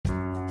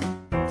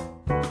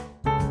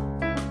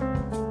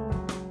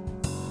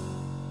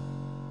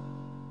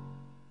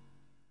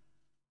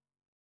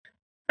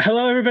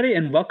Hello, everybody,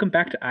 and welcome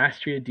back to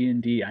Astria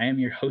D&D. I am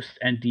your host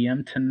and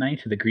DM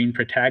tonight, the Green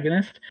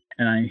Protagonist,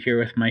 and I'm here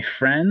with my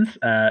friends,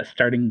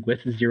 starting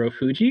with Zero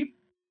Fuji.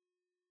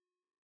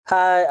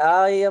 Hi,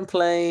 I am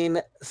playing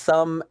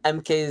some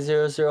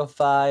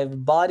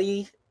MK005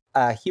 body,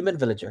 human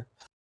villager.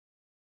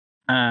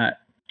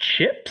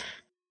 Chips.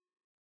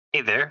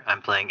 Hey there,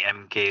 I'm playing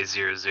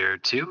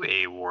MK002,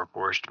 a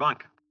Warforged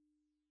monk.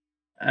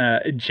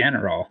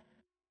 General.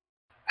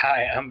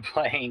 Hi, I'm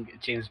playing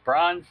James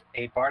Bronze,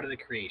 a Bard of the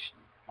Creation,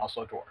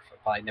 also a dwarf. I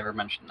probably never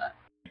mentioned that.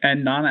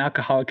 And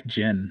non-alcoholic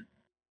gin.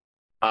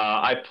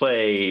 I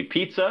play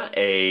Pizza,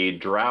 a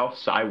Drow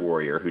Psy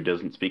warrior who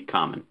doesn't speak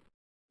common.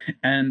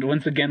 And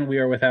once again, we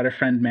are without our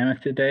friend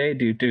Mammoth today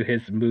due to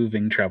his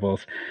moving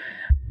troubles.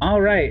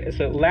 All right,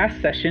 so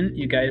last session,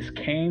 you guys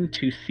came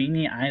to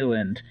Sini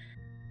Island,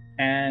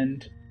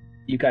 and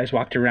you guys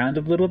walked around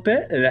a little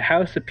bit. The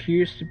house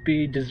appears to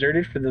be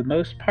deserted for the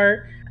most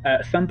part.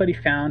 Somebody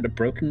found a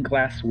broken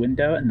glass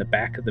window in the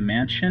back of the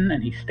mansion,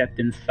 and he stepped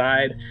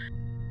inside.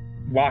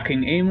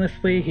 Walking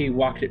aimlessly, he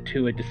walked it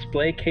to a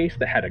display case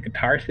that had a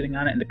guitar sitting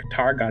on it, and the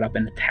guitar got up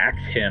and attacked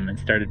him and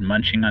started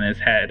munching on his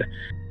head.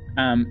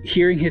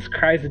 Hearing his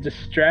cries of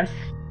distress,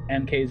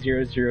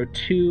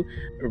 MK002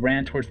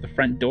 ran towards the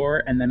front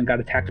door and then got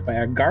attacked by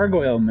a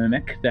gargoyle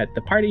mimic that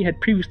the party had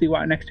previously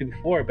walked next to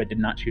before but did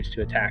not choose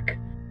to attack.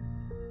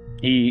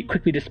 He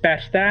quickly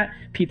dispatched that.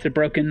 Pizza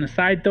broke in the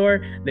side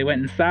door. They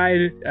went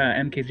inside.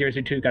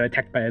 MK002 got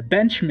attacked by a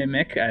bench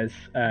mimic as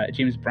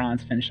James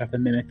Bronze finished off a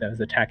mimic that was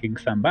attacking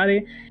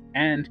somebody.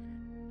 And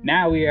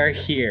now we are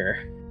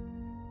here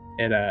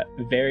at a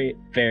very,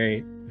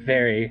 very,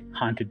 very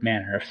haunted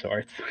manor of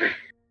sorts.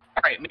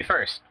 Alright, me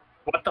first.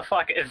 What the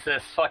fuck is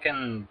this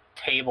fucking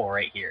table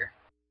right here?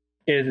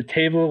 It is a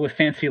table with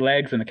fancy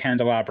legs and a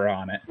candelabra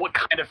on it. What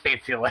kind of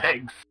fancy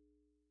legs?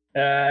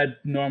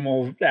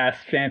 Normal ass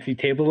fancy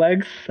table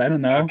legs. I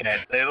don't know. Okay,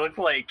 they look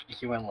like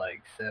human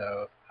legs,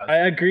 so... I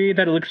agree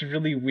that it looks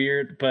really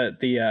weird, but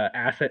the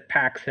asset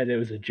pack said it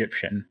was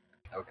Egyptian.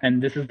 Okay.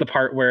 And this is the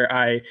part where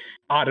I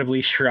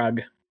audibly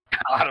shrug.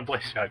 Audibly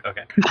shrug,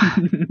 okay.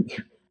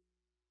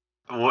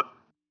 What?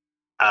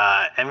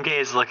 MK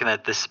is looking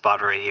at this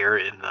spot right here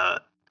in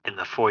the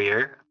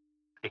foyer.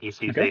 He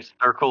sees a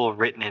circle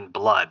written in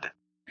blood.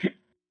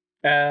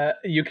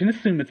 You can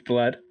assume it's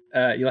blood.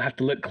 You'll have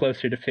to look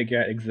closer to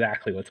figure out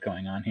exactly what's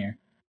going on here.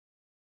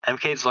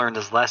 MK's learned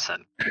his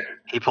lesson.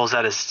 He pulls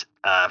out his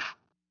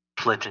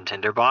flint and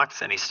tinder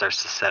box and he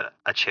starts to set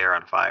a chair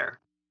on fire.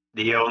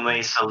 The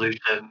only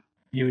solution.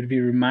 You would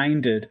be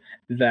reminded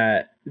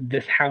that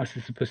this house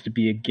is supposed to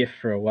be a gift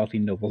for a wealthy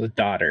noble's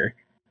daughter.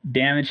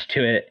 Damage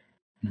to it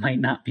might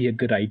not be a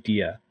good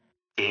idea.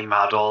 Game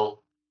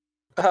model.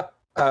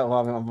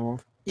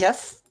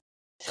 Yes?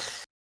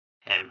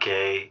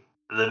 MK,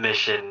 the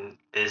mission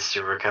is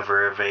to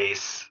recover a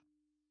vase,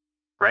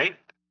 right?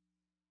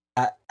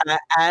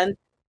 And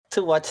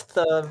to watch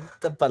the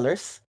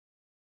butlers.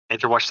 And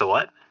to watch the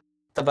what?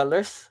 The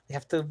butlers. They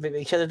have to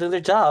make sure they do their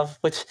job,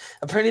 which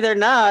apparently they're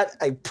not.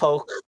 I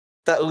poke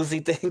the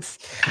Uzi things.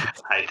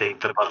 I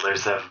think the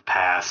butlers have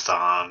passed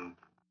on.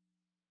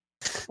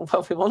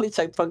 Well, we've only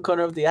checked one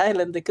corner of the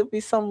island. They could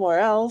be somewhere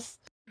else.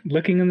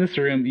 Looking in this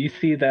room, you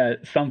see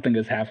that something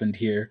has happened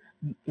here.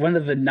 One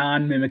of the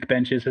non-mimic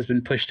benches has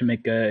been pushed to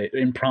make an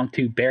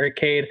impromptu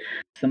barricade.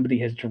 Somebody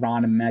has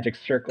drawn a magic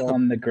circle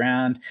on the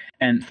ground,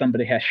 and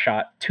somebody has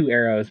shot 2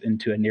 arrows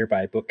into a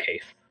nearby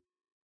bookcase.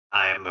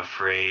 I am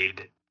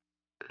afraid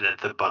that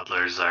the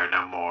butlers are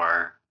no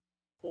more.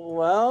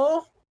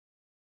 Well,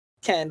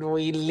 can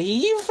we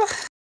leave?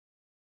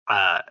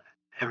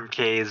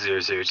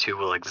 MK002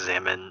 will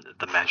examine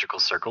the magical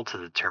circle to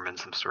determine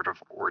some sort of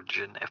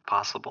origin, if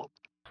possible.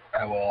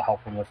 I will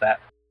help him with that.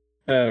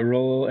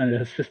 Roll an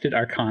assisted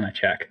arcana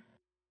check.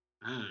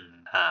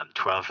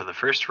 12 for the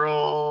first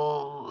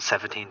roll,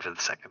 17 for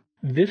the second.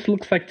 This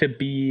looks like to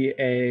be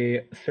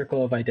a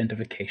circle of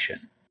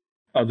identification,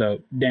 although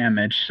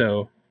damaged,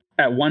 so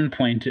at one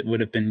point it would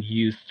have been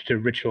used to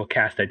ritual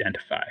cast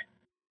Identify.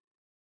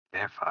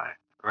 Identify?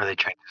 Or are they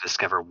trying to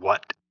discover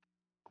what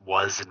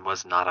was and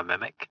was not a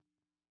mimic?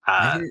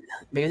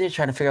 Maybe they're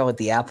trying to figure out what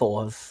the apple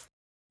was.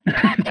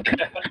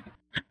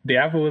 The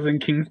apple was in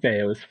King's Bay.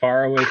 It was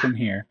far away from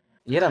here.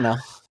 You don't know.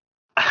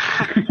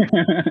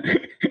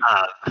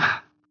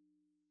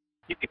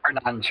 You are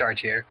not in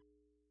charge here.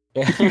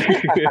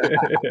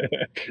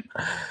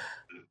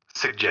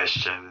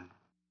 Suggestion.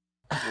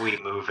 We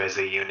move as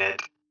a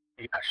unit.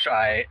 Yeah,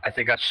 I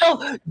think I should.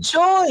 Oh,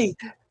 Joy!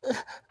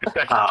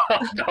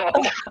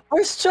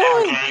 Where's Joy?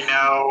 Okay,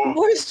 no.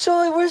 Where's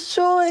Joy? Where's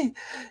Joy?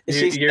 Is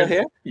she still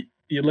here?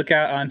 You look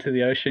out onto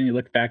the ocean, you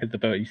look back at the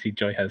boat, you see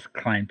Joy has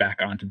climbed back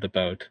onto the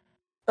boat.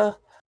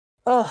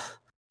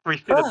 We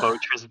see the boat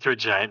turns into a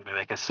giant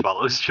mimic and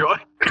swallows Joy.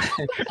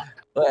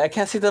 I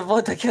can't see the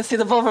boat. I can't see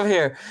the boat from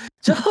here.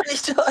 Joy.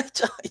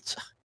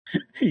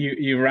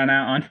 You run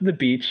out onto the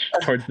beach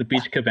towards the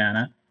beach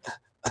cabana.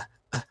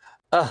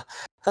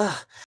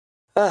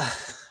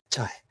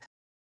 Joy.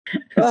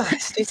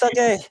 She's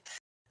okay.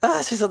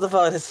 She's on the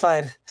boat. It's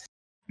fine.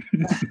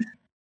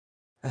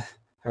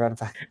 I run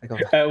back. I go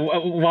back.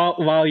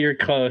 While you're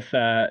close,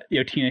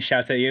 Tina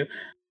shouts at you,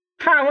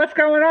 "Hi, what's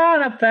going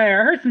on up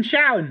there? I heard some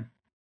shouting."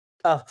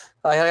 Oh,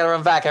 I gotta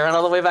run back. I ran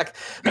all the way back.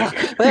 Wait,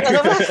 I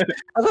go back.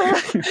 I go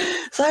back.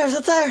 Sorry, I'm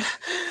so tired.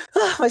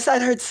 My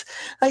side hurts.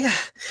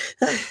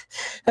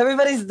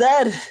 Everybody's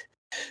dead.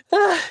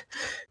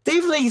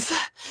 Tieflings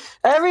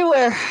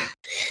everywhere.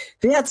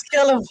 We had to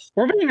kill them.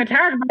 We're being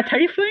attacked by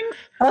tieflings?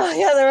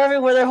 Yeah, they're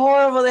everywhere. They're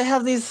horrible. They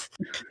have these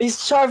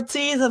sharp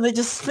teeth and they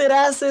just spit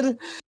acid.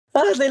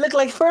 They look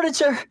like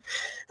furniture.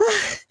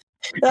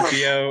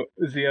 Zio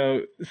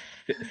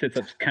sits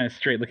up kind of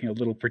straight, looking a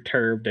little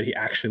perturbed that he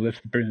actually lifts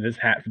the brim of his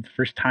hat for the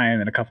first time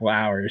in a couple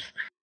hours.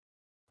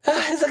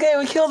 It's okay,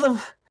 we killed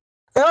them.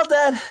 They're all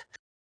dead.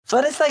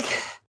 But it's like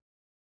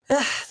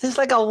there's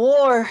like a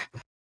war.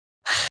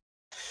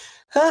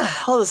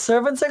 All the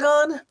servants are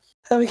gone,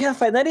 and we can't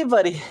find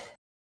anybody.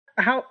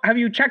 How have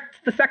you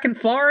checked the second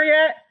floor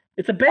yet?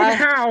 It's a big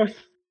house.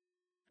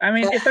 I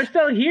mean, if they're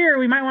still here,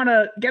 we might want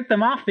to get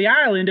them off the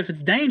island if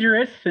it's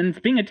dangerous and it's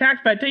being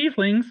attacked by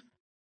tieflings.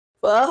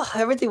 Well,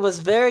 everything was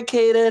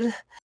barricaded,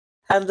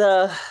 and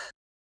we're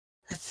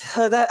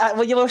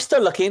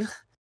still looking.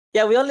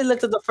 Yeah, we only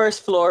looked at the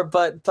first floor,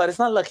 but it's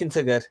not looking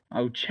too good.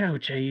 Oh,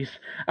 jeez.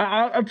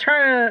 I'll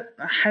try to.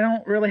 I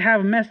don't really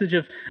have a message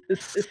of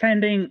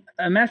sending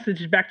a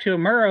message back to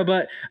Amuro,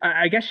 but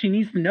I guess she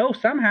needs to know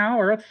somehow,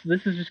 or else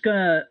this is just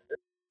gonna.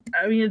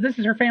 I mean, this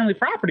is her family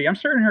property. I'm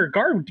certain her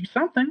guard would do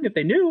something if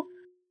they knew.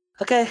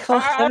 Okay, well,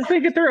 I'll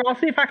think it through. I'll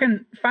see if I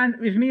can find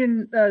if me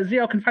and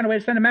Zio can find a way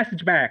to send a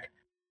message back.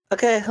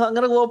 Okay, well, I'm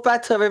gonna go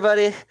back to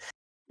everybody.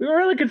 We were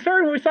really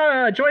concerned when we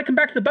saw Joy come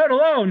back to the boat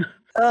alone.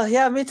 Oh,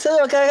 yeah, me too.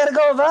 Okay, I gotta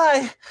go.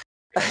 Bye.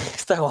 I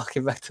start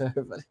walking back to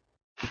everybody.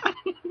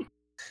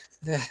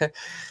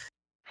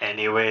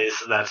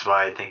 Anyways, that's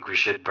why I think we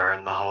should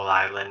burn the whole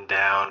island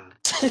down.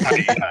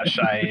 Gosh,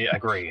 I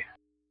agree.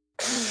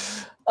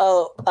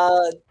 Oh,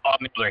 On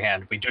the other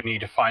hand, we do need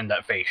to find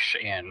that face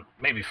and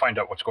maybe find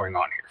out what's going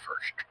on here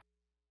first.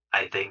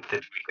 I think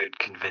that we could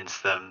convince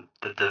them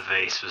that the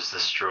vase was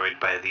destroyed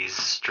by these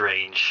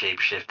strange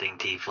shape-shifting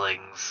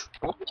tieflings.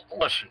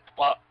 Listen,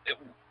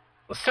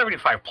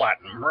 75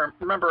 platinum.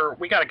 Remember,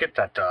 we gotta get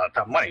that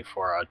money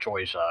for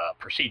Joy's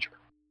procedure.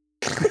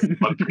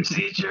 What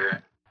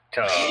procedure?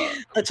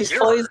 she's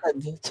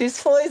poisoned.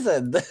 She's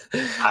poisoned.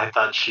 I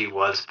thought she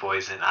was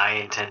poisoned. I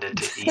intended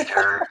to eat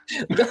her.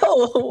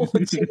 No,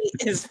 she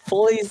is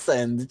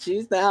poisoned.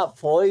 She's not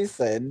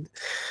poisoned.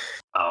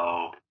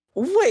 Oh.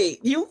 Wait,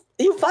 you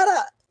bought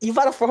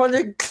a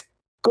 400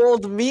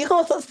 gold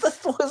meal? That's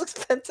the most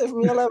expensive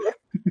meal ever.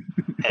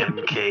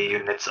 MK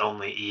units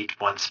only eat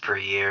once per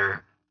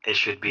year. It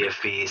should be a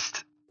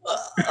feast.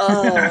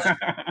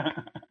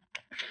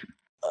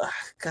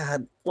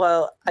 God.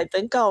 Well, I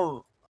think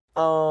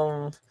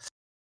what's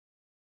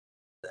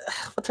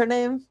her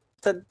name?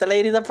 The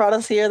lady that brought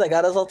us here, that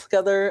got us all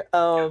together.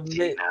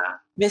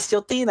 Miss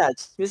Yotina.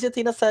 Miss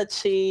Yotina said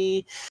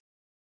she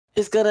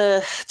is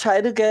gonna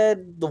try to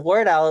get the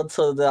word out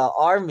so the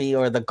army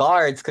or the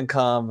guards can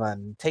come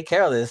and take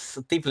care of this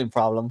tiefling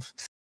problem.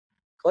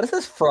 What is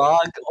this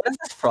frog? What is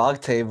this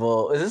frog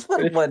table? Is this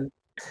when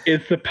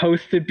It's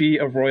supposed to be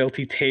a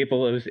royalty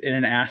table. It was in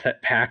an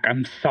asset pack.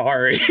 I'm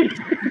sorry.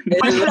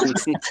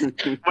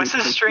 What's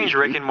this strange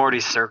Rick and Morty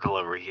circle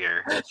over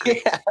here?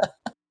 Yeah.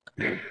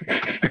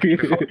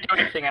 Before we do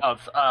anything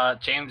else,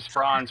 James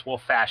Bronze will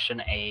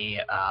fashion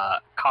a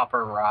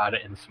copper rod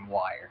and some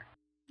wire.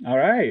 All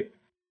right,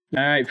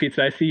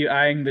 Pizza. I see you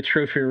eyeing the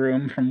trophy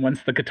room from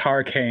whence the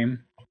guitar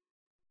came.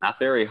 Not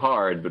very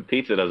hard, but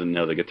Pizza doesn't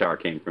know the guitar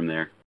came from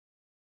there.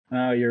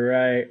 Oh, you're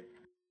right.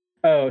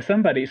 Oh,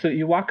 somebody. So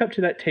you walk up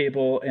to that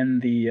table in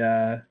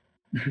the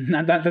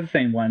not the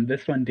same one.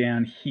 This one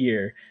down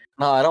here.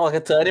 No, I don't want to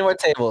get to any more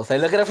tables. I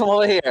look at it from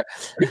over here.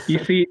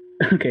 You see,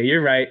 okay,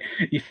 you're right.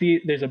 You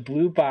see, there's a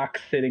blue box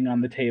sitting on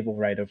the table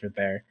right over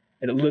there.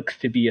 It looks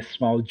to be a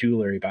small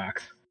jewelry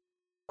box.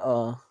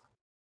 I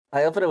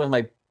open it with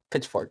my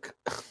pitchfork.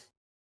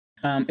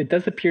 It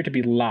does appear to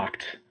be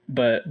locked,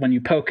 but when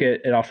you poke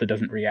it, it also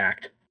doesn't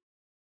react.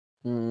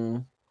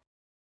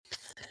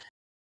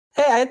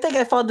 Hey, I think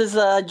I found this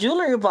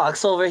jewelry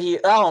box over here.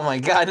 Oh my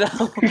god, no.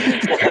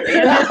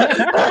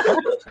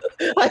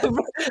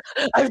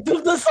 I've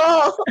done this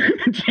all.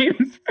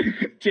 James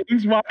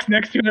walks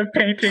next to a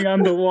painting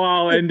on the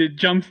wall and it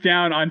jumps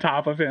down on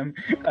top of him.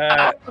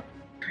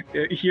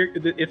 Here,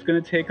 it's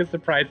going to take a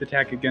surprise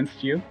attack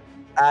against you.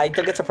 I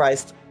don't get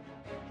surprised.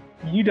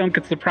 You don't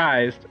get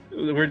surprised.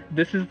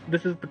 This is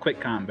the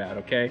quick combat,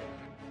 okay?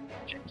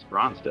 James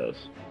Bronze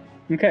does.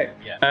 Okay.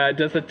 Yeah.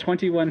 Does a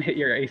 21 hit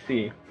your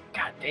AC?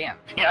 God damn.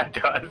 Yeah, it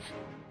does.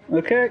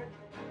 Okay.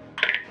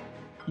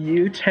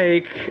 You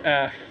take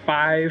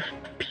 5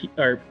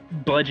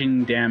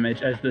 bludgeoning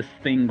damage as this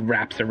thing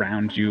wraps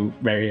around you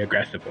very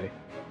aggressively.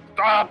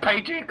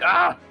 Painting!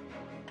 Ah!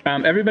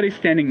 Everybody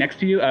standing next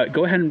to you,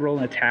 go ahead and roll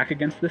an attack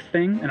against this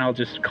thing, and I'll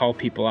just call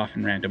people off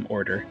in random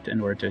order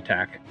in order to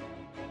attack.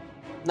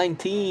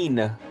 19.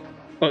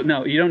 Oh,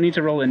 no, you don't need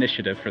to roll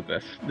initiative for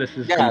this. This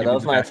is Yeah, that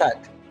was my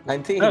attack.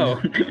 19.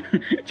 Oh,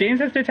 James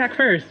has to attack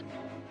first.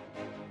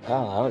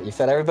 Oh, you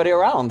said everybody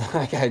around.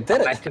 I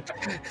did it.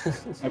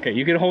 Okay,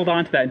 you can hold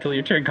on to that until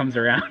your turn comes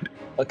around.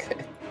 Okay.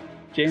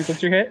 James,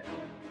 what's your hit?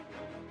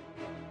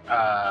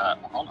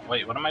 Hold on.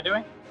 Wait, what am I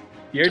doing?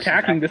 You're Just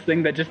attacking attack. this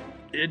thing that just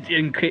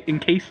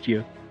encased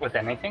you. With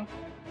anything?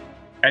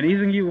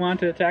 Anything you want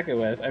to attack it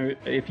with. I mean,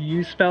 if you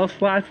use spell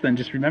slots, then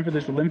just remember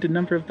there's a limited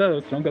number of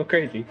those. Don't go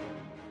crazy.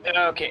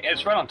 Okay,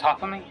 it's right on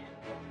top of me.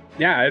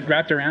 Yeah, it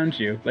wrapped around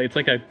you. Like it's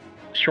like a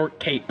short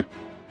cape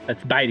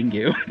that's biting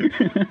you.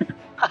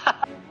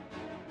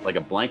 Like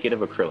a blanket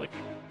of acrylic.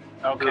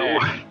 Okay.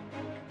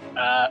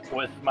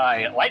 With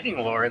my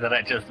lightning lure that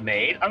I just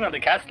made, I'm going to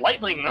cast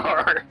lightning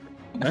lure.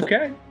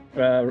 Okay.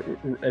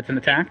 It's an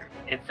attack.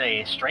 It's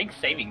a strength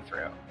saving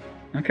throw.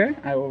 Okay,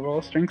 I will roll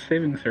a strength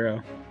saving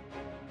throw.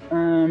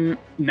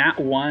 Nat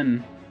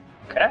 1.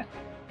 Okay.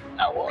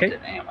 Oh, well, Okay. it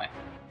did anyway.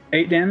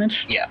 8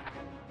 damage? Yeah.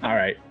 All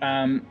right.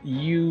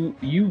 You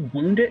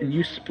wound it and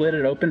you split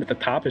it open at the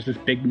top. There's this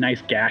big,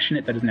 nice gash in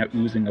it that is now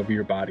oozing over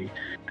your body.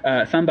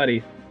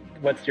 Somebody,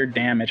 what's your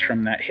damage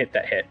from that hit?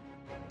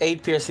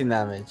 8 piercing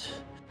damage.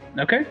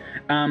 Okay.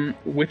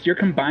 With your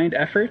combined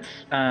efforts,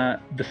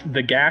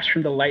 the gash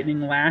from the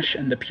lightning lash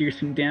and the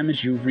piercing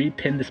damage, you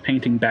repin this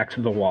painting back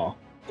to the wall.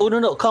 Oh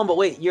no, Combo,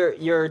 wait,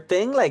 your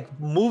thing like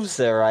moves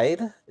there, right?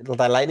 The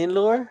lightning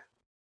lure?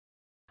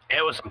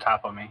 It was on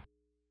top of me.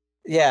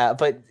 Yeah,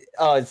 but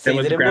so It you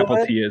was didn't move grappled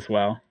it? to you as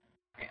well.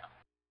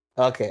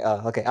 Okay,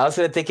 okay. I was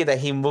gonna thinking that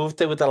he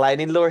moved it with the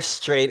lightning lure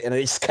straight and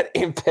it just got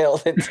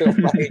impaled into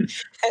my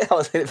I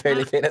wasn't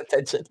barely paying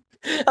attention.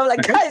 I'm like,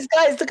 Okay.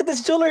 guys, look at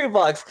this jewelry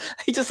box.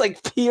 He just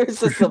like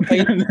pierces the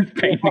paint. This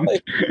painting.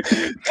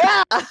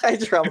 Ah! I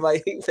dropped my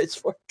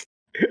pitchfork.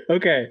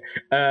 Okay.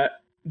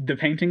 The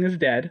painting is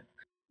dead,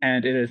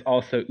 and it is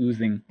also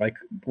oozing like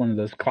one of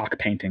those clock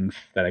paintings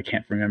that I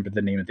can't remember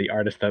the name of the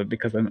artist of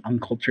because I'm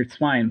uncultured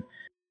swine.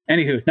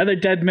 Anywho, another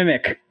dead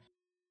mimic.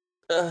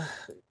 Da,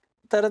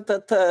 da, da,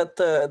 da,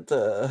 da,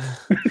 da.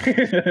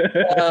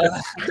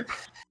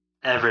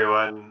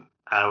 Everyone,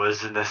 I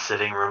was in the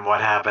sitting room. What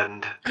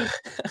happened?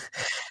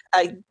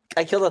 I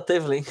killed a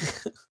Tivoli.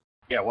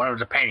 Yeah, one of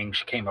the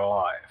paintings came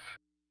alive.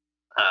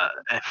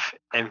 If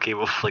MK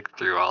will flick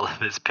through all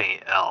of his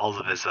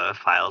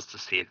files to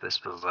see if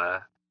this was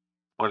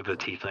one of the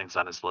tieflings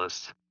on his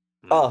list.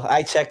 Oh,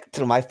 I checked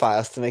through my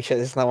files to make sure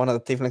it's not one of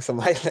the Tivoli's on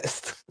my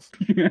list.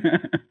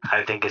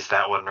 I think it's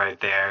that one right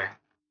there.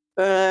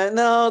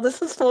 No,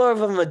 this is more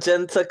of a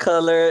magenta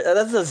color.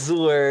 That's a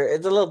Zoor.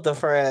 It's a little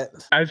different.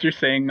 As you're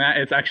saying that,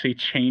 it's actually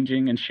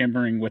changing and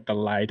shimmering with the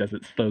light as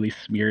it slowly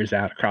smears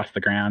out across the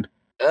ground.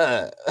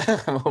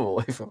 Move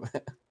away from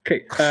it.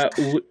 Okay.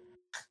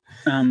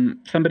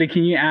 Somebody,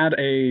 can you add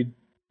a?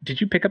 Did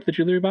you pick up the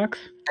jewelry box?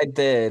 I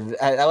did.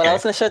 When I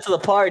was gonna show it to the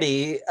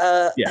party,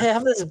 Yeah. I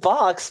have this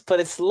box, but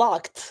it's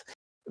locked.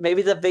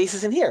 Maybe the base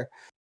is in here.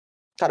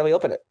 How do we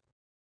open it?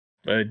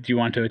 Do you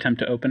want to attempt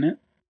to open it?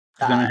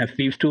 Does anyone have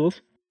thieves'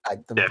 tools?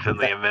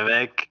 Definitely a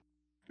mimic.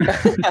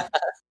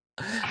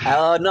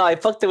 Oh no, I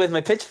poked it with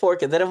my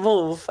pitchfork. It didn't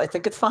move. I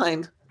think it's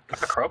fine. A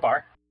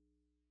crowbar.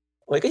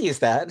 We could use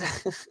that.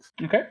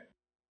 Okay.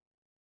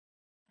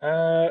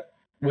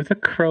 With a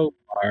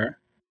crowbar.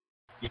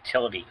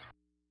 Utility.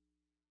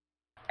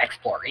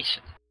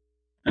 Exploration.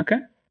 Okay.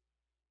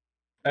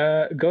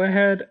 Go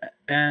ahead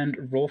and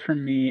roll for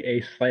me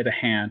a sleight of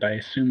hand. I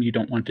assume you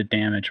don't want to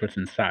damage what's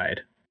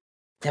inside.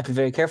 Yeah, be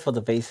very careful.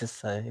 The vase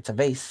is it's a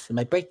vase. It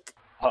might break.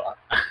 Hold on.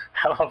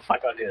 How the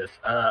fuck do I do this?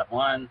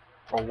 1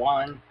 for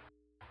 1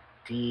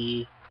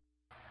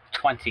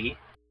 D20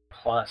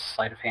 plus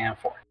sleight of hand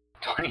for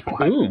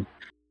 21. Ooh.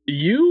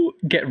 You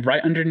get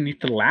right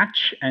underneath the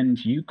latch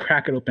and you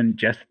crack it open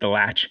just the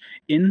latch.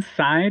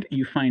 Inside,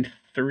 you find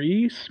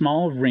 3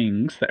 small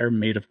rings that are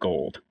made of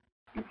gold.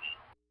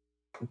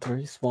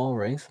 3 small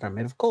rings that are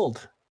made of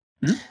gold.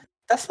 Mhm.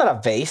 That's not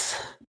a vase.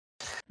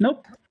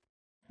 Nope.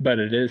 But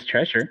it is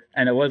treasure,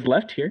 and it was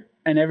left here,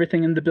 and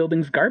everything in the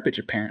building's garbage,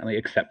 apparently,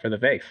 except for the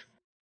vase.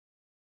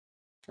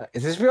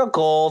 Is this real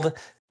gold?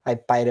 I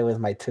bite it with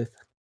my tooth.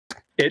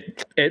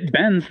 It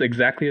bends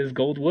exactly as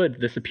gold would.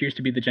 This appears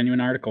to be the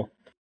genuine article.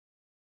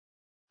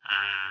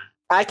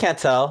 I can't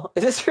tell.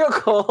 Is this real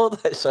gold?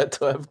 I show it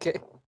to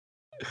MK.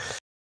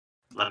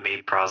 Let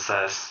me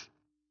process.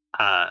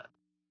 He'll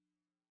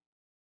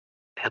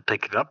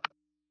pick it up.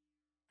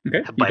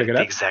 Okay, He'll you bite pick it it the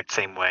up exact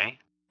same way.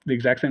 the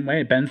exact same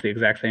way. It bends the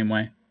exact same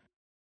way.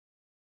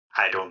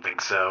 I don't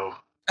think so.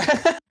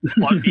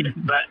 Well,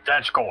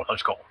 that's gold.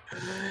 That's gold.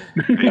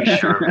 Be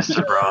sure,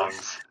 Mr.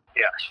 Bronze.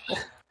 Yeah.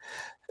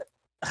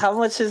 How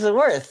much is it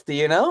worth? Do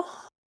you know?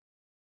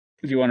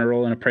 Do you want to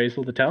roll an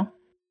appraisal to tell?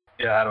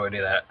 Yeah, how do I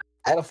do that?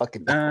 I don't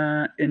fucking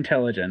know.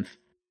 Intelligence.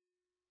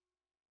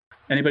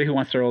 Anybody who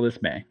wants to roll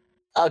this may.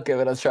 I'll give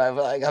it a try,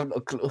 but I have no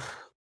clue.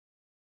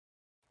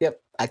 Yep,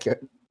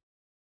 accurate.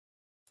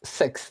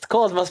 6.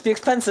 Gold must be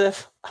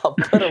expensive. I'll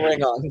put a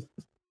ring on.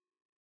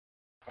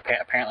 Okay,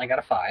 apparently I got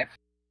a 5.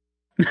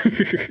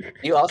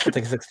 You also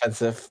think it's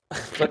expensive.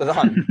 Put it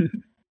on.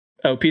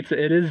 Oh,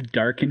 Pizza, it is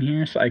dark in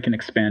here, so I can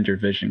expand your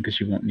vision because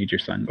you won't need your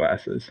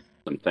sunglasses.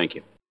 Thank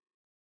you.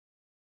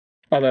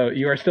 Although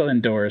you are still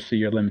indoors, so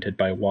you're limited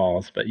by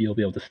walls, but you'll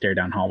be able to stare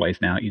down hallways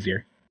now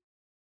easier.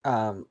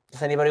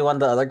 Does anybody want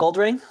the other gold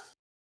ring?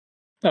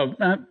 Oh,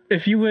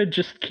 if you would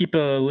just keep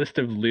a list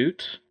of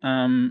loot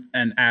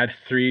and add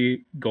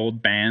 3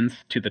 gold bands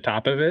to the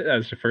top of it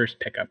as the first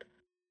pickup.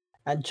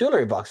 And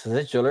jewelry boxes.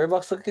 Does jewelry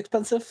box look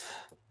expensive?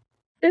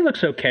 It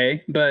looks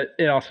okay, but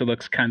it also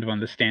looks kind of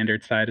on the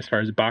standard side as far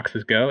as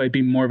boxes go. It'd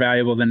be more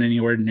valuable than any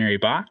ordinary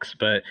box,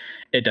 but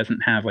it doesn't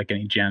have like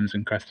any gems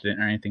encrusted in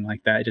it or anything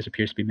like that. It just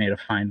appears to be made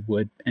of fine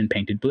wood and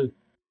painted blue.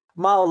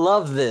 Mao,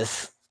 love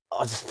this.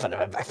 I'll just put it in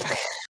my backpack.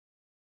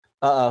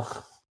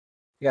 Uh-oh.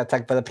 You got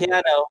attacked by the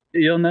piano.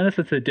 You'll notice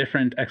it's a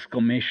different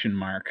exclamation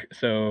mark.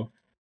 So,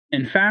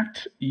 in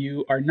fact,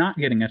 you are not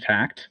getting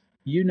attacked.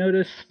 You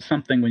notice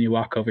something when you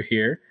walk over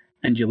here.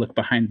 And you look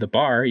behind the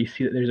bar, you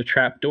see that there's a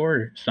trap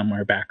door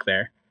somewhere back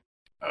there.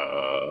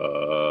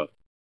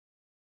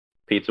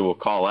 Pizza will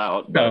call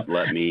out, but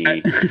let me...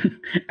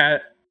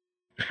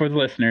 For the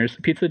listeners,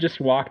 Pizza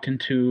just walked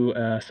into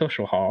a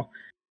social hall.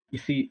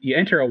 You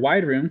enter a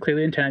wide room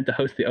clearly intended to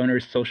host the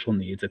owner's social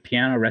needs. A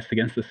piano rests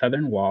against the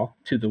southern wall.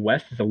 To the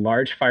west is a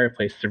large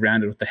fireplace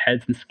surrounded with the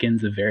heads and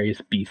skins of various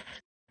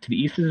beasts. To the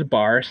east is a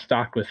bar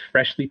stocked with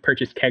freshly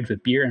purchased kegs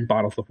of beer and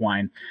bottles of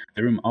wine.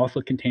 The room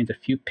also contains a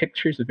few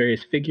pictures of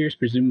various figures,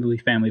 presumably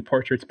family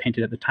portraits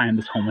painted at the time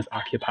this home was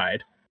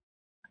occupied.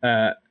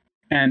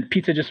 And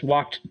Pizza just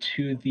walked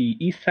to the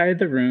east side of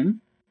the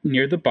room,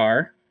 near the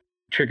bar,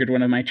 triggered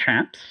one of my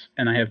traps,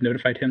 and I have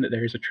notified him that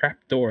there is a trap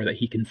door that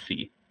he can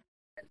see.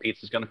 And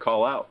Pizza's going to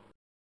call out,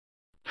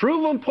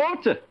 "Proven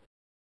Porter!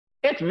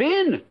 It's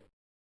Vin!"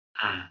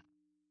 And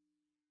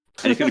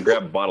he's going to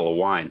grab a bottle of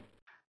wine.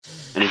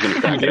 And he's going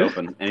to crack it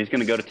open, and he's going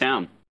to go to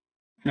town.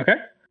 Okay.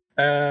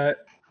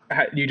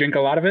 You drink a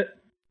lot of it?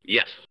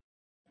 Yes.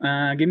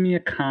 Give me a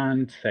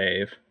con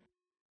save.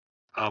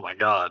 Oh my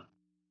god.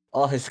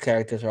 All his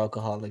characters are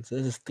alcoholics.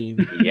 This is Steve.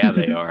 Yeah,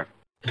 they are.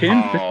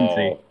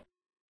 Consistency. Oh,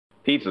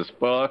 Pizza's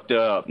fucked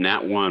up.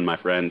 Nat 1, my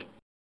friend.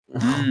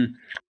 What's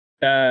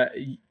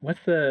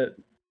the...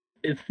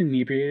 It's the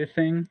inebriated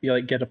thing? You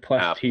like get a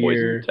plus to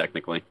poison, your...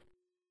 technically.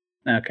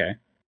 Okay.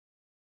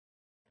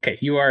 Okay,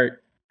 you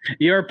are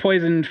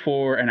poisoned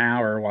for an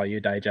hour while you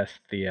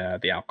digest the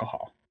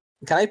alcohol.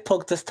 Can I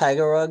poke this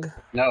tiger rug?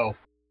 No.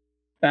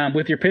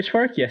 With your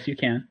pitchfork, yes, you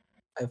can.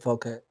 I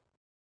poke it.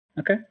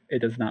 Okay, it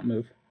does not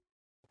move.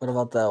 What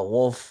about the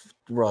wolf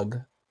rug?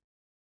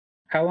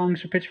 How long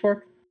is your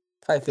pitchfork?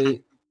 5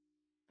 feet.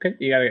 Okay,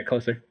 you gotta get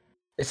closer.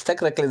 It's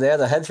technically there.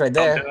 The head's right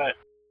there. Don't do it.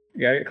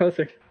 You gotta get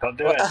closer. Don't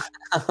do it.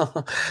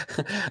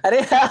 I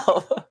didn't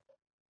help.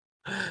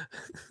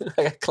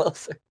 I got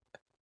closer.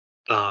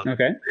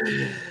 Okay.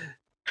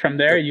 From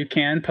there, you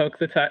can poke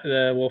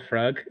the wolf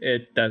rug.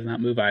 It does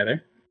not move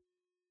either.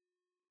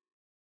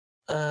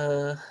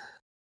 God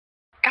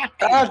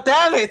God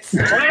damn it!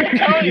 What did I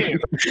tell you?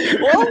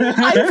 Well,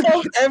 I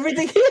poked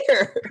everything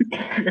here.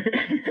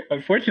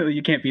 Unfortunately,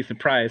 you can't be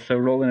surprised, so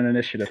roll an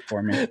initiative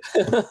for me.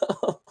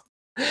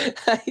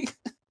 I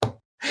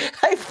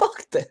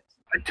fucked it.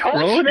 I told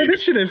Roll an you.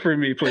 initiative for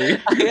me, please.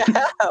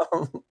 I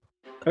am.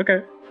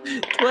 Okay.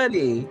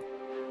 20.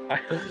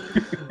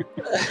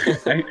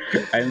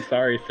 I'm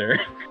sorry, sir.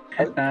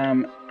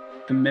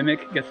 The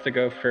mimic gets to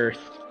go first.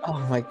 Oh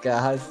my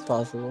god, how is this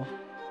possible?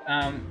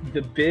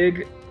 The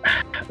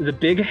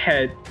big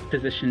head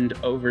positioned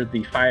over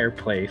the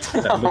fireplace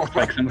that looks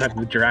like some type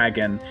of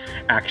dragon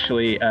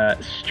actually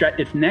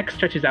its neck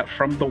stretches out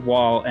from the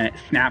wall and it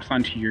snaps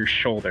onto your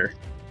shoulder.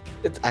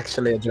 It's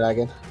actually a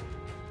dragon.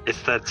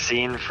 It's that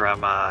scene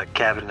from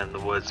Cabin in the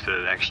Woods, but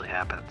it actually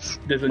happens.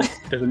 Does a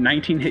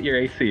 19 hit your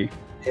AC?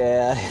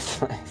 Yeah,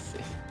 it's nice.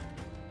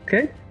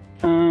 Okay.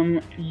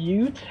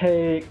 You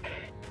take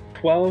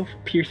 12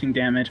 piercing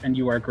damage and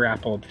you are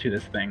grappled to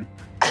this thing.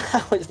 How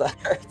does that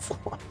hurt so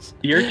much?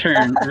 Your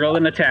turn. Roll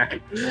an attack.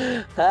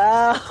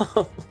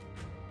 Ow!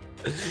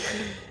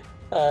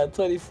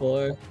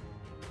 24.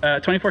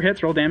 24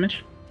 hits. Roll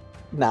damage.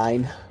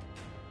 9.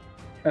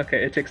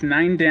 Okay, it takes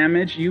 9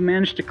 damage. You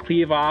manage to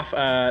cleave off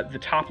the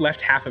top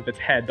left half of its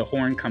head. The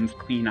horn comes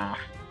clean off.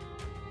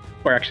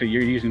 Or actually,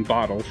 you're using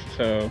bottles,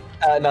 so...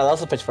 No, that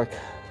was a pitchfork.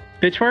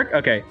 Pitchfork?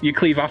 Okay, you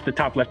cleave off the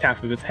top left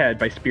half of its head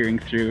by spearing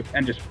through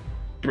and just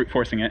brute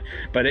forcing it.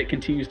 But it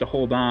continues to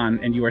hold on,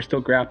 and you are still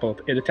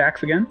grappled. It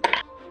attacks again.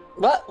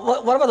 What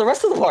about the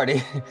rest of the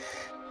party?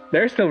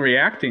 They're still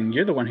reacting.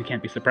 You're the one who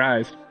can't be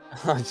surprised.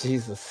 Oh,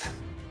 Jesus.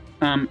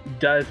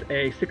 Does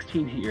a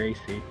 16 hit your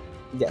AC?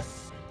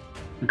 Yes.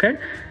 Okay,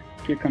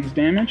 here comes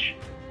damage.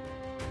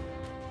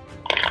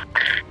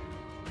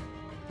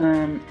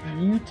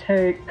 You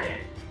take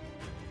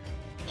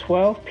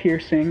 12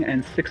 piercing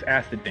and 6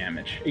 acid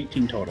damage,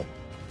 18 total.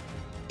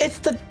 It's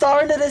the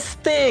darnedest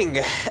thing.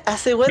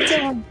 As it went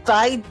to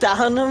bite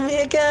down on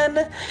me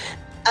again,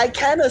 I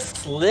kind of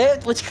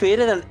slipped, which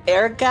created an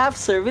air gap,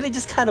 so it really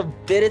just kind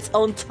of bit its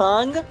own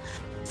tongue.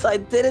 So I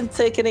didn't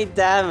take any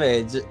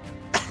damage.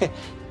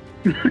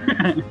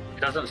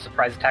 Doesn't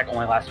surprise attack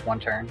only last one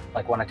turn,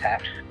 like one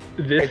attack?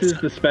 This is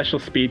the special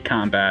speed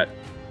combat,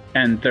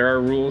 and there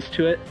are rules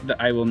to it that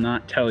I will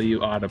not tell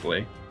you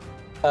audibly.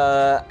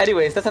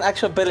 Anyways, that's an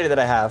actual ability that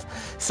I have.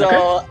 So, Okay. I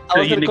So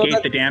was you gonna go negate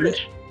back- the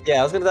damage? Yeah,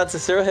 I was gonna do that to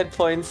 0 hit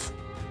points,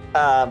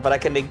 but I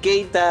can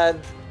negate that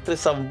through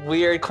some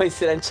weird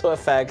coincidental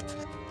effect.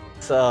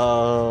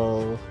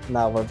 So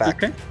now we're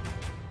back. Okay.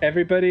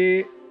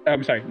 Everybody,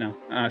 I'm sorry, no.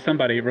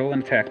 Somebody roll an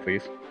attack,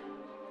 please.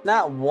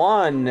 Not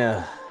one.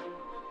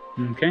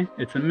 Okay,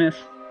 it's a miss.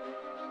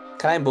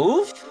 Can I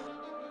move?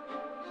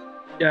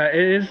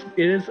 It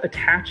is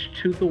attached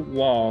to the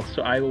wall,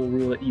 so I will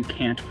rule it you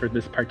can't for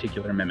this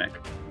particular mimic.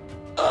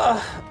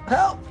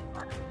 Help!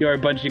 You are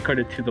bungee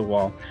corded to the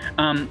wall.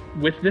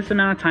 With this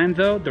amount of time,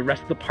 though, the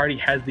rest of the party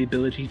has the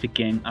ability to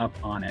gang up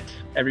on it.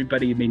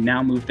 Everybody may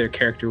now move their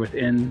character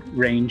within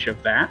range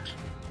of that,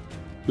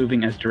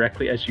 moving as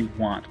directly as you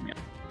want.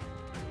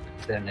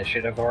 It's the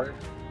initiative order.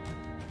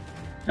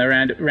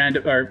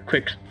 Random or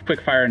quick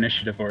fire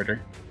initiative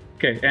order.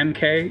 Okay,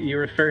 MK, you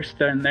were first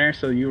in there,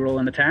 so you roll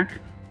an attack.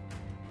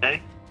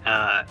 Okay.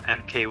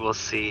 MK will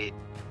see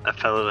a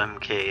fellow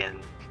MK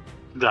in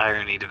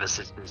dire need of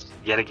assistance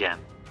yet again.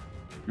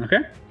 Okay.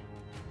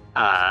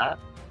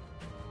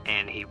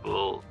 And he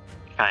will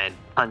try and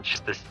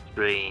punch the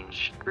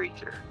strange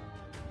creature.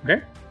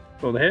 Okay.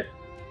 Roll the hit.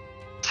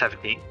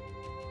 17.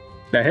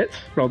 That hits.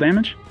 Roll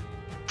damage.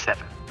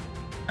 7.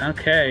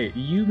 Okay,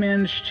 you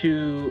managed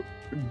to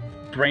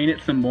brain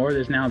it some more.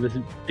 There's now this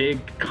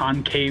big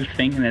concave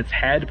thing in its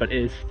head, but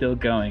it is still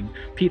going.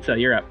 Pizza,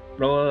 you're up.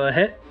 Roll a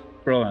hit.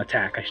 Roll an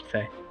attack, I should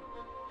say.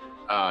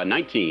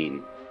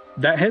 19.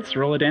 That hits.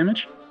 Roll a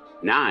damage.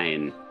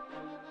 9.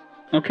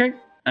 Okay.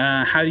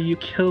 How do you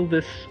kill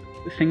this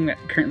thing that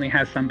currently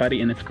has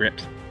somebody in its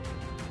grips?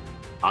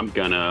 I'm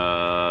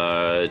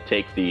gonna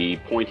take the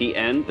pointy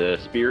end, the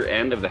spear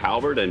end of the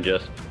halberd, and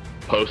just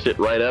post it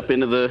right up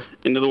into the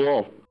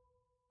wall.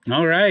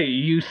 All right,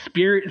 you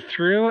spear it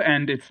through,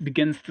 and it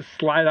begins to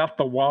slide off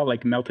the wall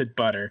like melted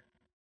butter.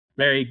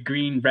 Very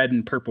green, red,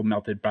 and purple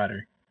melted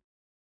butter.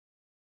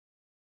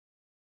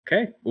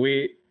 Okay,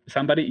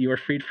 somebody, you are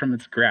freed from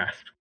its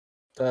grasp.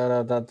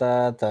 Da, da,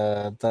 da,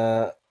 da,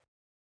 da.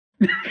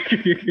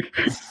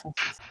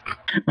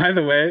 By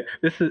the way,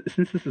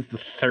 since this is the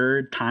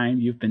third time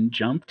you've been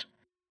jumped,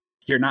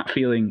 you're not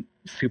feeling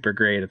super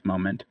great at the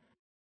moment.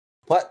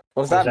 What?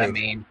 What does What does that that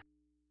mean?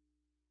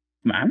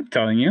 mean? I'm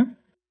telling you.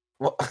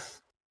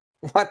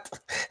 What?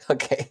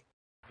 Okay.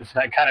 Is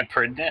that kind of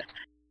pertinent?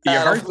 Your I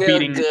heart's don't feel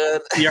beating.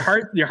 good. Your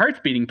heart's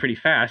beating pretty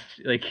fast.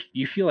 Like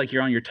you feel like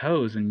you're on your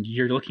toes and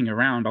you're looking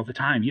around all the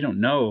time. You don't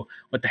know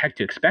what the heck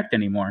to expect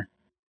anymore.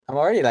 I'm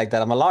already like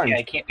that. I'm alarmed. Yeah,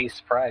 I can't be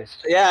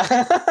surprised.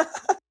 Yeah.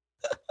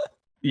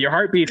 Your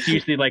heart beats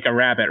usually like a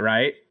rabbit,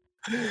 right?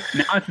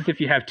 Now it's as if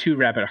you have 2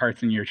 rabbit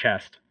hearts in your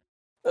chest.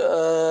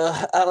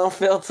 I don't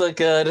feel so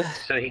good.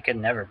 So he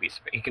can never be.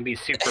 He can be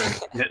super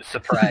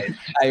surprised.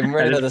 I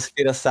murder the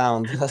speed of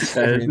sound. That's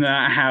That is very-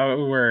 not how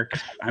it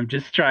works. I'm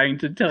just trying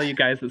to tell you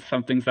guys that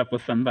something's up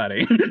with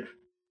somebody.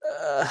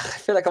 I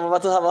feel like I'm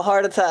about to have a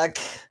heart attack.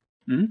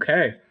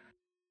 Okay.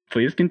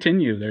 Please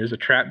continue. There's a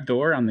trap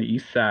door on the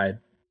east side.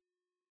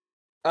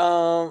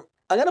 I'm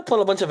gonna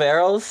pull a bunch of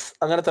arrows.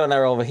 I'm gonna throw an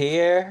arrow over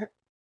here.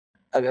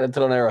 I'm gonna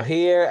throw an arrow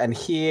here and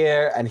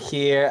here and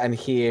here and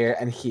here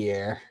and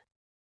here.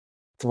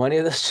 Do any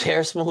of those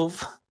chairs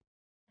move?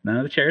 None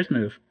of the chairs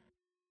move.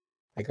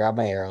 I grab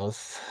my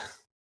arrows.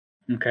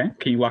 Okay.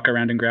 Can you walk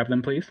around and grab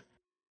them, please?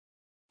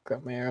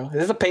 Grab my arrow. Is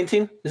this a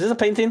painting? Is this a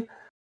painting?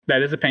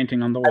 That is a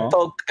painting on the I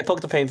wall.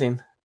 poke the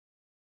painting.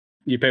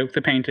 You poke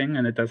the painting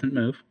and it doesn't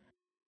move.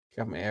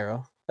 Grab my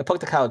arrow. I poke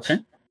the couch.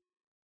 Okay.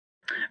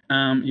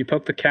 You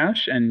poke the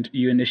couch and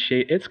you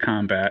initiate its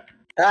combat.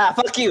 Ah,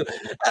 fuck you!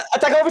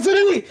 Attack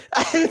opportunity!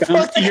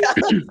 Fuck the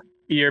couch.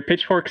 Your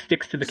pitchfork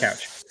sticks to the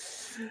couch.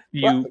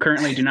 You What?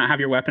 currently do not have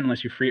your weapon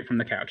unless you free it from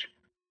the couch.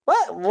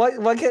 What?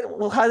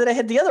 How did I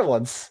hit the other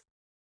ones?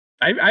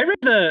 I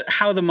read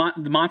how the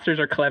monsters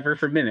are clever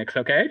for mimics.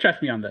 Okay,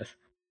 trust me on this.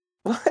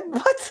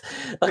 What?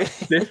 Okay.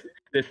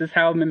 This is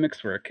how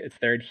mimics work. It's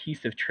their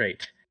adhesive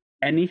trait.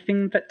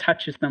 Anything that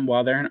touches them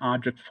while they're in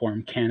object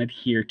form can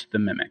adhere to the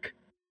mimic.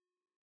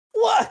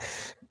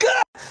 What?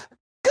 Gah!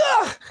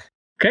 Gah!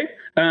 Okay.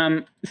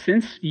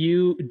 Since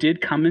you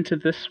did come into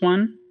this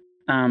one,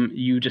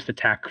 you just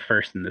attack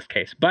first in this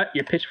case. But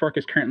your pitchfork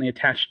is currently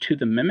attached to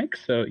the mimic,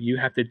 so you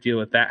have to deal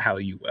with that how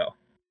you will.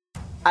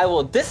 I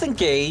will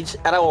disengage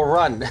and I will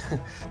run.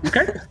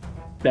 Okay.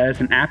 That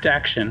is an apt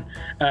action.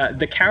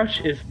 The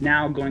couch is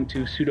now going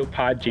to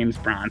pseudopod James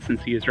Braun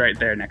since he is right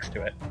there next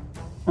to it.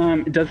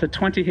 Does a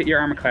 20 hit your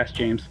armor class,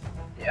 James?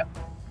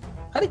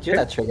 How did you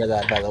not trigger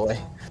that, by the way?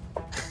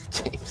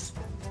 James.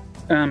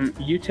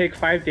 You take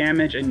 5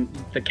 damage and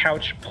the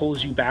couch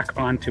pulls you back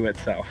onto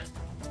itself.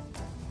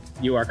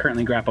 You are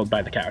currently grappled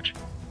by the couch.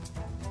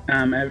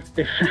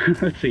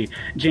 Let's see.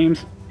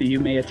 James, you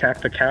may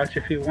attack the couch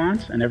if you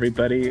want, and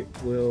everybody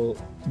will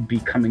be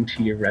coming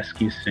to your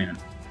rescue soon.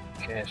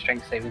 Okay,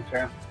 strength saving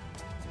throw.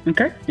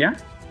 Okay, yeah.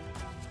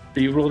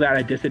 You rolled out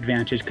a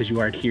disadvantage because you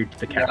are adhered to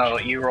the couch. No,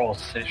 you roll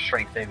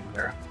strength saving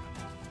throw.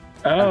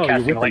 Oh, you're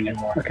casting whipping lightning it.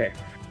 more. Okay.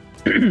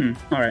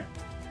 All right.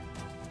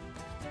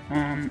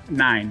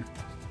 9.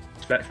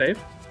 Does that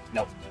save?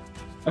 Nope.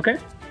 Okay.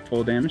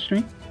 Full damage to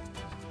me.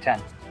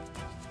 10.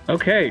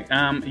 Okay.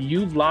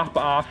 You lop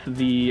off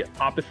the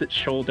opposite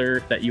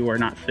shoulder that you are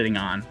not sitting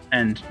on,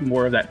 and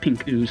more of that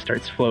pink ooze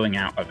starts flowing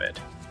out of it.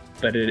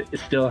 But it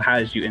still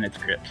has you in its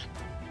grips.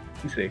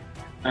 Let's see.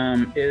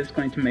 It is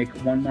going to make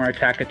one more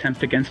attack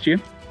attempt against you.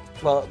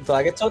 Well, do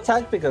I get to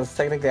attack because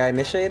technically I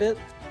initiated?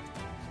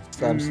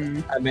 So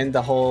I'm in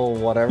the whole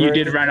whatever. You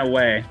did run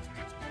away.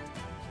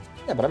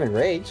 Yeah, but I'm in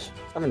rage.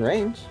 I'm in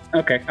range.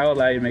 Okay, I'll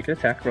allow you to make an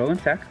attack. Roll an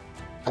attack.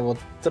 I will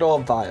throw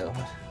a vial.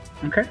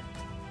 Okay.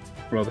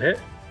 Roll the hit.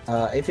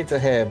 18 to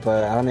hit,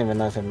 but I don't even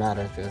know if it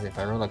matters because if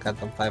I roll a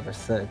goddamn 5 or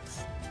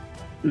 6.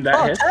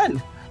 That hit.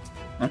 10!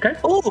 Okay.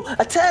 Oh,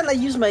 a 10! I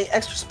used my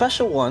extra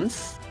special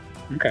ones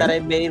Okay. that I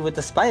made with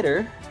the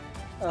spider.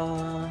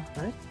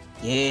 Right?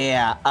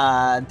 Yeah.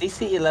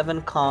 DC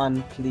 11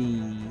 con,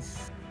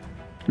 please.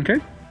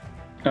 Okay.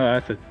 Oh,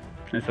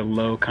 that's a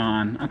low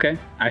con. Okay,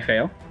 I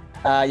fail.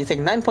 You take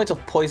 9 points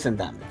of poison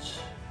damage.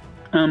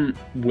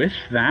 With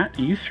that,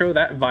 you throw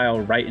that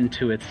vial right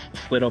into its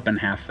slit open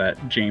half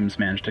that James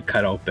managed to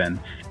cut open,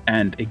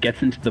 and it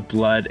gets into the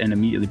blood and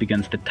immediately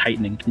begins to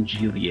tighten and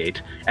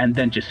congealate, and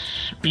then just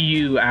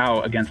spew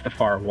out against the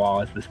far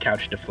wall as this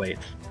couch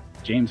deflates.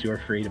 James, you are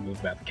free to move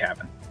about the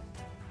cabin.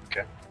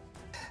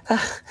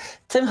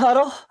 Team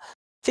Huddle,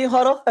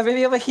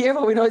 everything over here,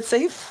 but we know it's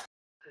safe.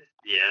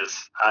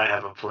 Yes, I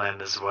have a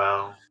plan as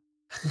well.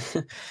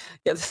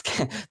 Yeah, this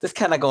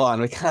cannot go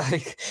on. We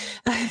can't.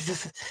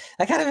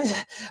 I can't even.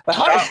 My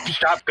heart.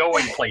 Stop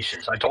going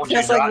places. I told you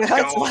Yes, not my to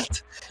heart's go.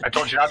 what? I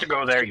told you not to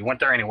go there. You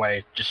went there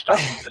anyway. Just stop.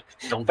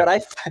 Don't. But I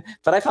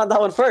found that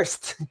one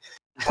first.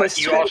 But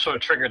you also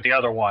triggered the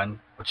other one,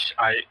 which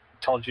I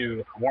told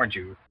you, warned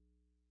you.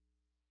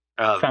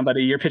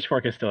 Somebody, your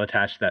pitchfork is still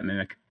attached to that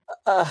mimic.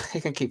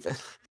 You can keep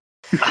it.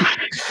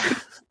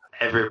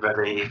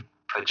 Everybody,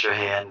 put your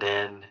hand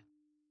in.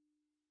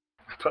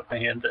 Put my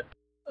hand in.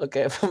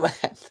 Okay, put my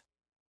hand.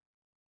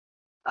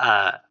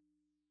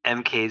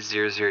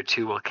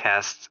 MK002 will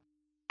cast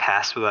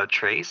Pass Without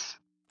Trace.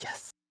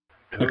 Yes.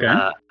 Okay.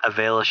 A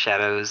veil of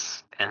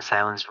shadows and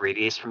silence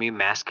radiates from you,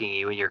 masking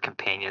you and your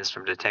companions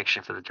from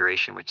detection for the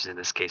duration, which in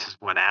this case is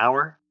 1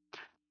 hour.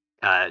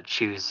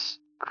 Choose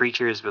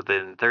creatures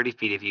within 30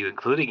 feet of you,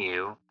 including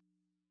you.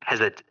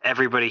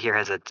 Everybody here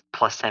has a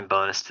 +10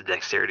 bonus to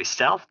dexterity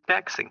stealth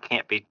checks and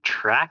can't be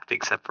tracked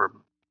except for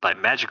by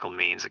magical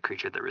means. A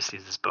creature that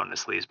receives this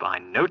bonus leaves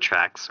behind no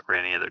tracks or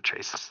any other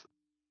traces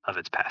of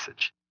its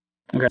passage.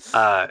 Okay.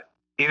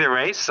 Either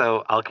way,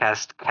 so I'll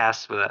cast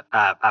Pass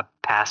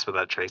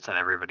Without Trace on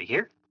everybody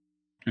here.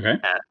 Okay.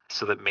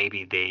 So that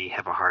maybe they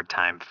have a hard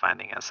time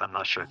finding us. I'm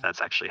not sure if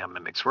that's actually how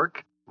mimics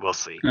work. We'll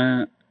see.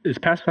 Is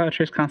Pass Without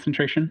Trace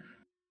concentration?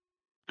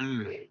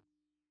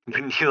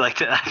 Wouldn't you like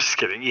to? I'm just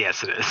kidding.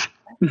 Yes, it is.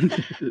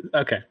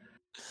 Okay.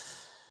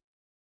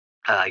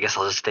 I guess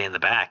I'll just stay in the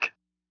back.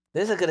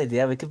 This is a good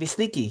idea. We could be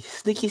sneaky.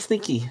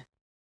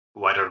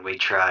 Why don't we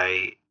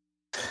try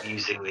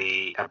using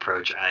the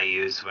approach I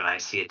use when I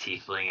see a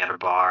tiefling at a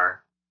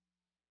bar?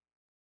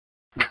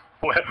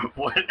 What?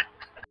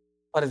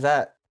 What is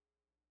that?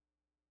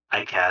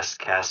 I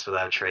cast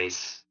Without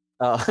Trace.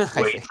 Oh,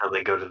 Wait until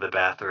they go to the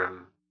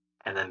bathroom,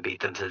 and then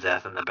beat them to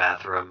death in the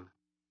bathroom.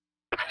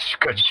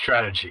 Good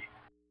strategy.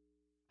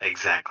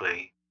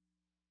 Exactly.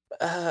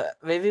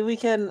 Maybe we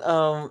can.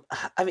 I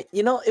mean,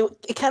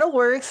 it kind of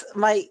works.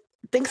 My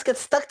things get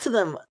stuck to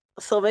them,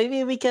 so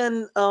maybe we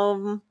can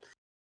throw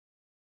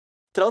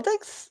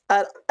things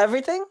at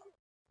everything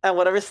and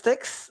whatever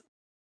sticks.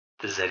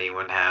 Does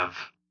anyone have?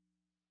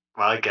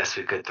 Well, I guess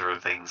we could throw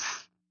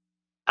things.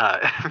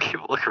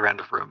 People look around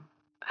the room.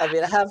 I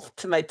mean, I have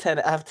 10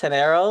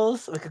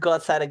 arrows. We could go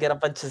outside and get a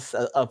bunch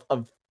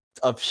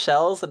of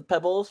shells and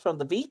pebbles from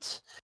the beach.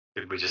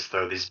 Could we just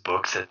throw these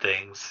books at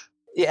things?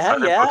 Yeah.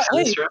 Books in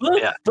this Wait, room?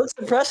 Yeah. books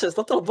are precious.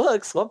 Don't throw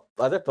books. What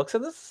are there books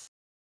in this?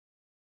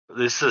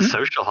 This is a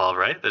social hall,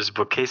 right? There's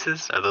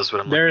bookcases. Are those what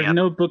I'm There looking are at?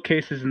 no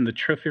bookcases in the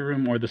trophy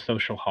room or the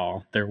social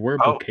hall. There were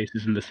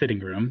bookcases in the sitting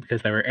room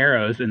because there were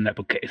arrows in that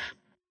bookcase.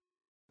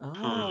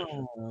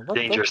 Oh, what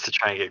Dangerous to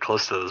try and get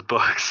close to those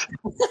books.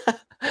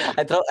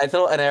 I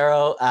throw an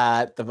arrow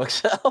at the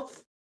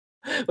bookshelf.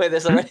 Wait,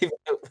 there's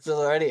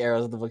already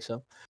arrows at the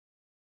bookshelf.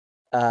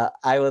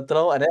 I would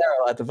throw an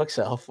arrow at the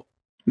bookshelf.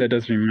 That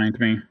does remind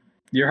me.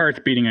 Your heart's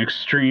beating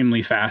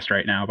extremely fast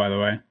right now, by the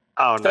way.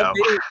 Oh no!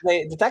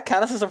 Wait, did that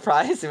count as a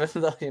surprise? Even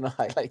though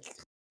I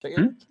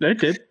triggered? It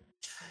did.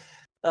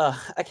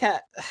 I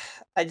can't.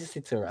 I just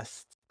need to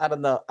rest. I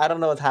don't know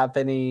what's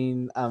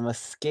happening. I'm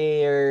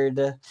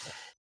scared.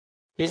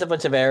 Here's a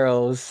bunch of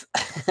arrows.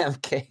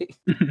 Okay.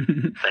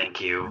 Thank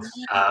you.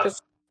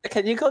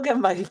 Can you go get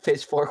my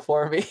pitchfork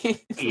for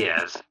me?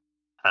 Yes.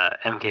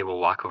 MK will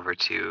walk over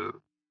to.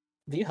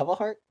 Do you have a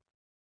heart?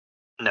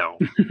 No.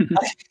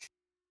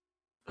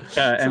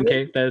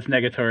 MK, that is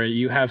negatory.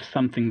 You have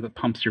something that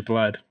pumps your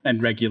blood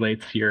and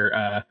regulates your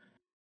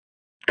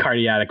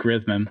cardiac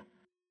rhythm.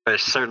 But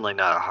it's certainly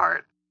not a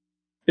heart.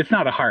 It's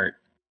not a heart,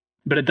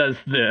 but it does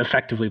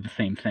effectively the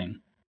same thing.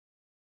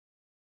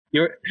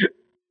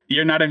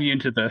 You're not immune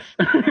to this.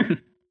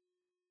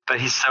 But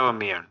he's so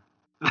immune.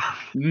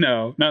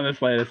 No, not in the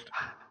slightest.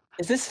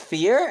 Is this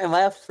fear? Am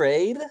I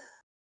afraid?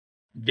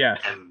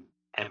 Yes.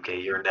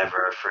 MK, you're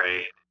never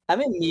afraid.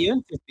 I'm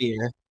immune to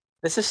fear.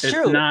 This is It's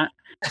true.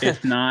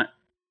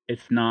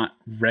 It's not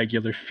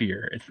regular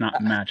fear. It's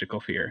not magical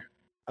fear.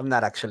 I'm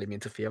not actually immune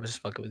to fear. I was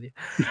just fucking with you.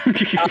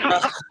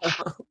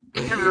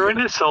 You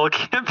ruined his whole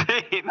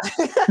campaign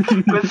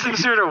with some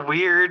sort of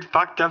weird,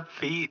 fucked up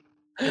feat.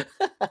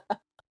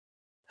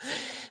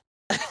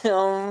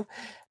 I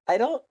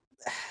don't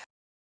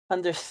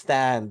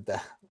understand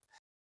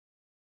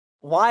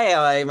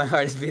why my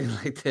heart is beating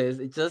like this.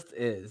 It just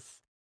is.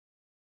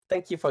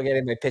 Thank you for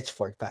getting my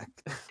pitchfork back.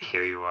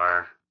 Here you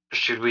are.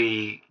 Should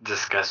we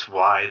discuss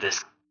why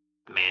this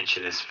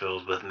mansion is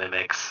filled with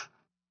mimics?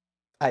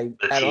 The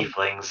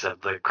tieflings of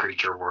the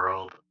creature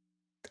world.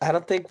 I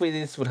don't think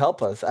this would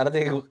help us. I don't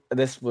think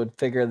this would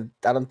figure.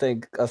 I don't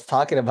think us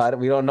talking about it.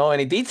 We don't know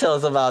any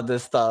details about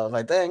this stuff.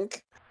 I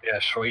think.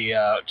 Yes, we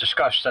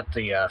discussed that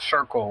the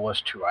circle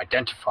was to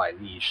identify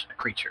these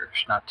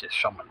creatures, not to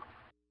summon them.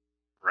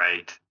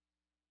 Right.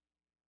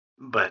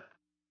 But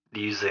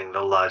using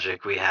the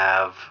logic we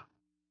have,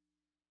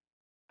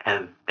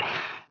 and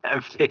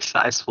MK's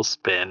eyes will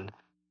spin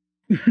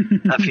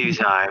a few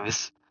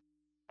times,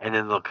 and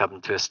then they'll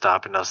come to a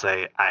stop and they'll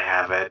say, I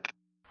have it.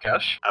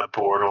 Yes? A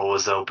portal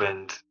was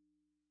opened.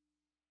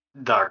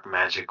 Dark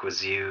magic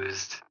was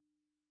used.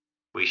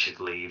 We should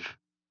leave.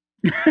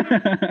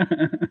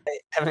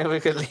 I mean, we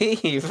could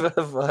leave,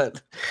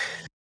 but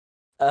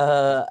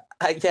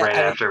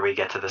after we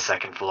get to the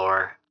second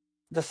floor.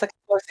 The second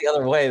floor is the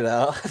other way,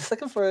 though. The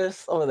second floor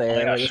is over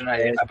there. Yes, and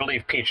I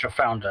believe Peach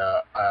found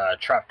a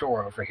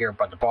trapdoor over here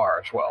by the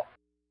bar as well.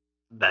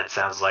 That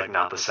sounds like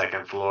not the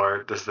second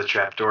floor. Does the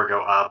trapdoor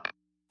go up?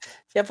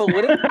 Yeah, but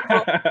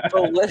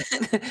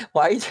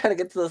why are you trying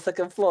to get to the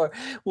second floor?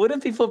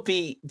 Wouldn't people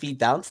be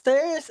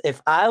downstairs?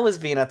 If I was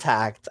being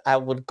attacked, I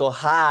would go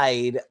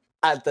hide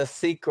at the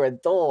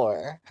secret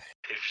door.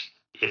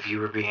 If you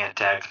were being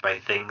attacked by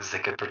things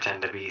that could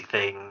pretend to be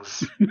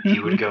things,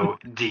 you would go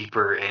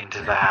deeper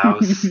into the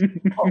house.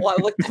 Well,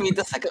 look to me,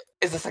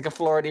 is the second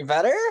floor any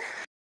better?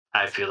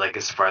 I feel like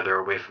it's farther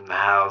away from the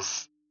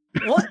house.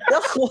 What?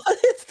 What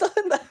is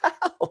in the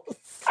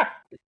house?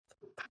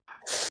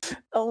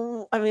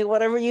 I mean,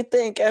 whatever you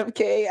think,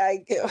 MK.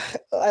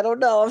 I don't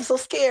know. I'm so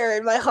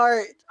scared. My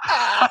heart.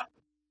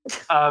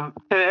 Can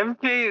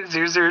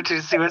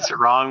MK002 see what's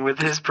wrong with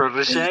his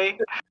protege?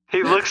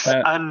 He looks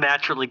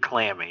unnaturally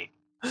clammy.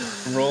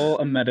 Roll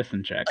a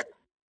medicine check.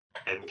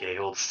 MK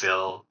holds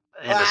still,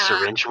 and a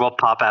syringe will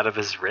pop out of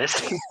his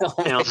wrist,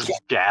 and he'll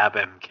just jab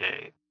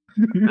MK.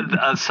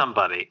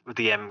 Somebody with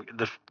the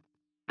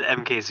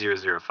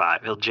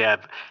MK005. He'll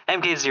jab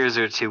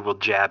MK002 will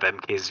jab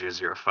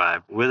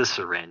MK005 with a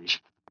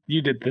syringe.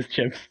 You did this,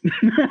 Chips.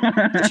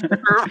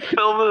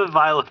 Filled with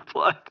violet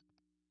blood.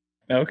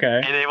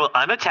 Okay. And they will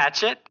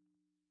unattach it,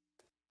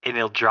 and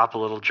they'll drop a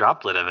little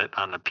droplet of it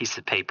on a piece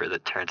of paper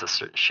that turns a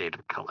certain shade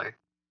of color.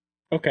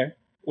 Okay.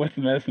 What's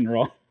the medicine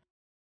roll?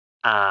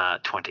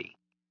 20.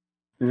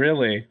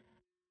 Really?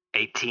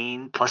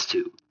 18 plus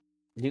 2.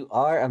 You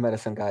are a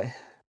medicine guy.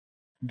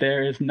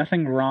 There is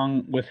nothing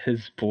wrong with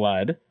his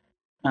blood.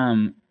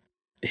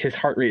 His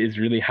heart rate is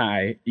really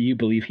high. You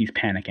believe he's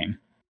panicking.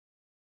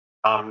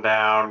 Calm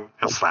down.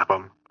 He'll slap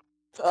him.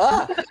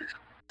 Why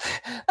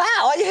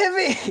you hit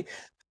me?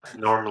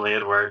 Normally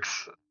it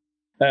works.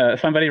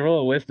 Somebody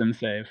roll a wisdom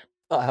save.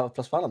 Oh, I have a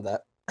 +1 on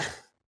that.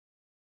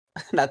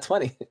 Not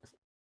 20.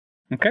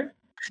 Okay.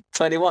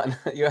 21.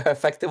 You're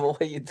effective at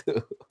what you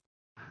do.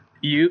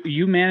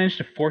 You managed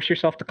to force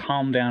yourself to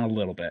calm down a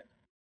little bit.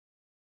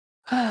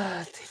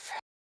 I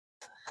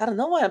don't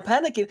know why I'm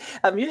panicking.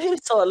 I'm usually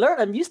so alert.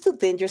 I'm used to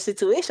dangerous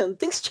situations.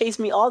 Things chase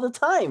me all the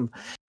time.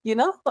 You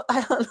know?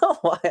 I don't know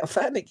why I'm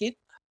panicking.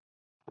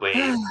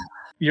 Wait.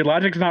 Your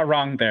logic's not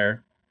wrong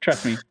there.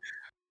 Trust me.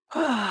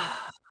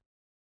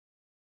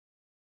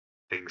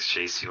 Things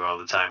chase you all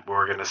the time.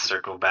 We're going to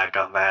circle back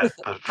on that.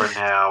 But for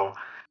now,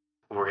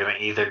 we're going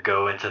to either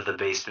go into the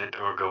basement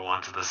or go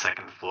onto the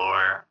second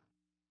floor.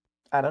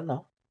 I don't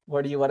know.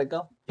 Where do you want to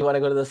go? You want to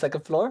go to the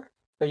second floor?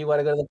 Or you want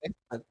to go to the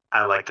basement?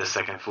 I like the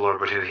second floor,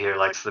 but who here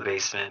likes the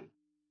basement?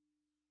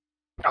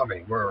 I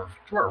mean, we're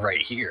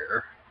right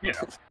here, you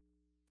know.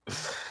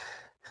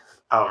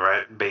 All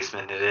right,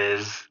 basement it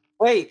is.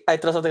 Wait, I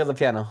throw something on the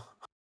piano.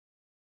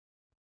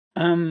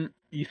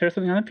 You throw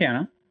something on the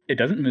piano. It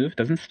doesn't move,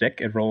 doesn't stick.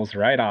 It rolls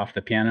right off.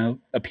 The piano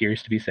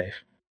appears to be safe.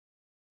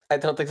 I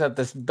throw things at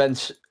this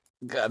bench,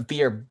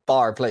 beer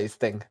bar place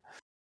thing.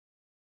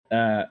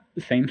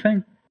 Same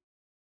thing.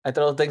 I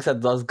throw things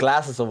at those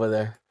glasses over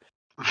there.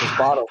 Those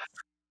bottles.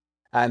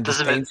 And Does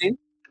this it painting.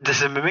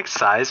 Does a mimic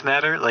size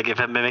matter? Like, if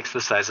it mimics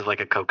the size of like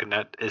a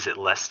coconut, is it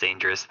less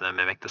dangerous than a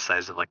mimic the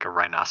size of like a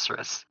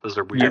rhinoceros? Those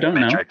are weird don't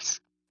know. metrics.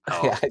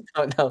 Oh. Yeah, I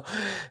don't know.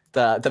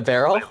 The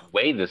barrel?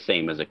 Weigh the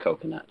same as a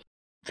coconut.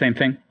 Same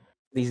thing.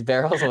 these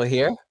barrels over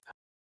here.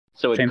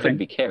 So it Same could thing.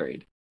 be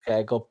carried. Okay,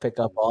 I go pick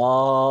up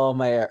all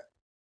my air.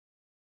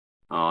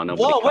 Oh,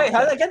 nobody. Whoa, caught wait, how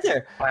did I that. get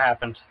there? What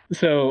happened?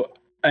 So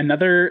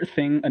another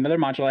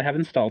module I have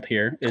installed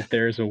here is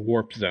there's a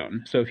warp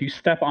zone. So if you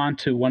step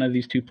onto one of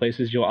these two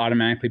places, you'll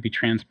automatically be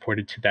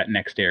transported to that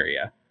next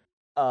area.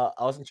 I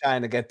wasn't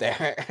trying to get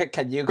there.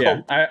 Can you go,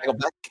 Yeah, can I go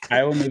back?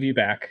 I will move you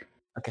back.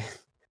 Okay.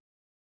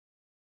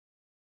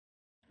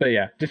 But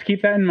yeah, just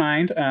keep that in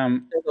mind.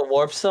 There's the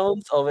warp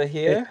zones over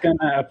here. It's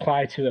gonna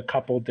apply to a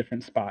couple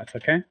different spots,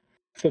 okay?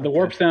 So the Okay.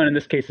 warp zone in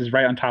this case is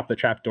right on top of the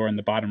trapdoor in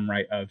the bottom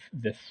right of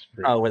this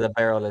room. Oh, where the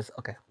barrel is.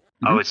 Okay.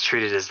 Oh, it's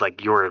treated as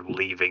like you're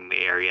leaving the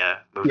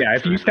area. moving Yeah,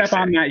 if through you step this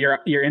on area.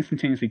 that, you're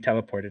instantaneously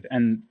teleported.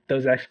 And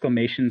those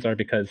exclamations are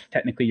because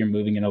technically you're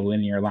moving in a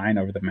linear line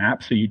over the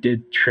map. So you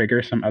did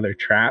trigger some other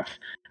traps.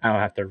 I'll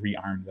have to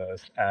rearm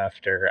those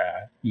after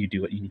you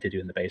do what you need to do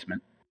in the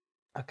basement.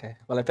 Okay.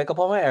 Well, I pick up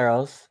all my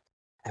arrows.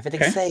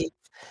 Everything's Okay. safe.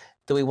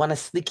 Do we want to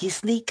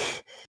sneak?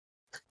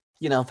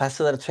 You know, pass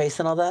without a trace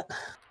and all that?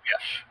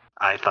 Yes.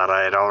 I thought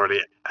I had already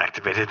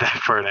activated that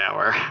for an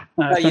hour.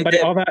 No, you Somebody,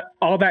 did.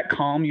 all that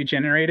calm you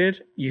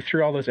generated, you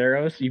threw all those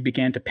arrows, you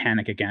began to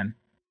panic again.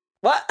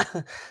 What?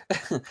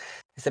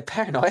 Is it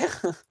paranoia?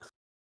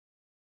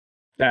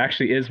 That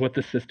actually is what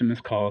the system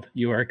is called.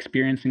 You are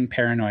experiencing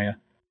paranoia.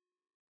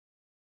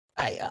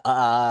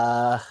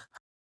 MK,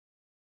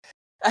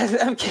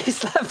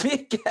 slap me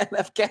again.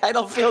 MK, I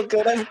don't feel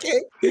good, MK.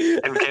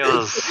 MK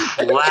will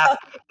slap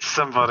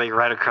somebody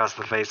right across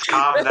the face.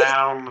 Calm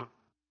down.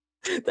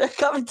 They're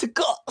coming to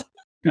go.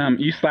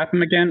 You slap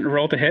him again,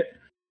 roll to hit.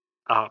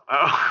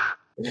 Oh.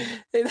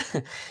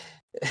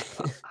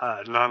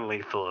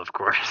 Non-lethal, of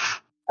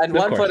course. And Of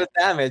 1 course. point of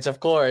damage, of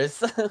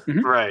course.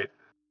 Right.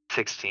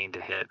 16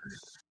 to hit.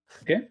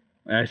 Okay.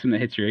 I assume that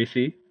hits your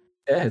AC.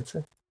 Yeah, it's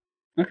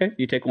Okay,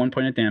 you take 1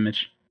 point of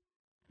damage.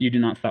 You do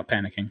not stop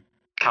panicking.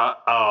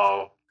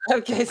 Oh.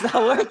 MK, it's not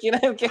working.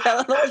 MK, I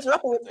don't know what's wrong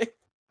with me.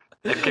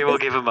 MK will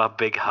give him a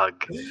big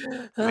hug.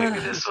 Maybe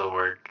this will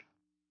work.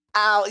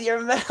 Ow, your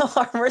metal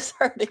armor's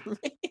hurting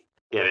me.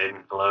 Get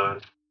it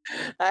close.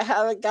 I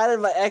haven't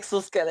gotten my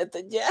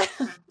exoskeleton yet.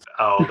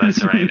 Oh,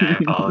 that's right. I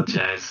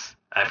apologize.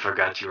 I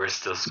forgot you were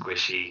still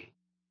squishy.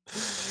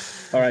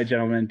 All right,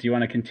 gentlemen, do you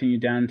want to continue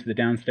down to the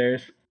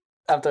downstairs?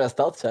 After a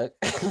stealth check.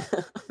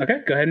 Okay,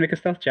 go ahead and make a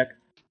stealth check.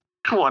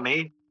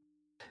 20.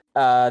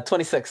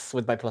 26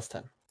 with my plus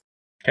 10.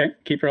 Okay,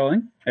 keep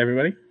rolling,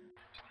 everybody.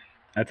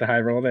 That's a high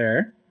roll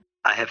there.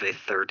 I have a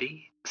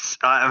 30.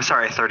 I'm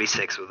sorry, a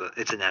 36 with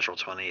it's a natural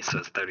 20, so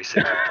it's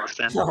 36 with plus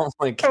 10. Oh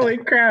my god. Holy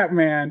crap,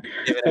 man.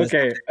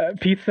 Okay,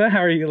 Pizza, how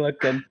are you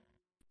looking?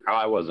 Oh,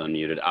 I was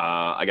unmuted.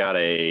 I got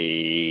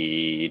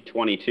a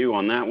 22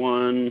 on that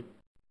one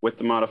with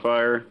the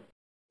modifier.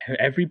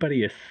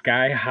 Everybody is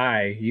sky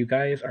high. You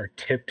guys are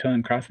tiptoeing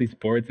across these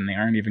boards and they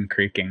aren't even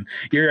creaking.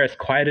 You're as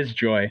quiet as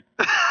joy.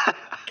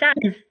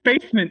 Guys,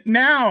 basement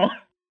now!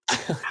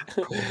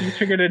 You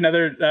triggered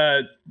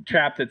another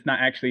trap that's not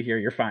actually here.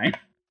 You're fine.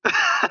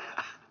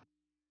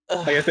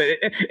 Like I said,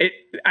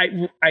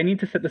 I need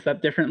to set this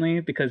up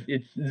differently because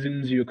it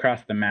zooms you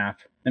across the map.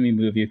 Let me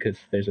move you because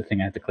there's a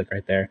thing I have to click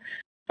right there.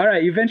 All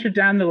right, you venture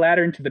down the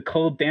ladder into the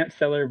cold, damp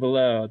cellar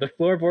below. The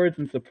floorboards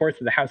and supports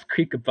of the house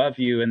creak above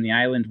you, and the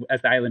island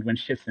wind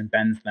shifts and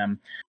bends them.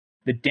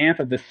 The damp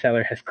of the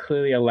cellar has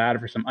clearly allowed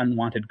for some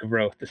unwanted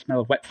growth. The smell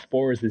of wet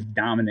spores is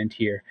dominant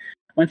here.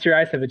 Once your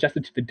eyes have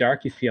adjusted to the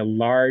dark, you see a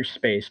large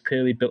space,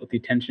 clearly built with the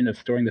intention of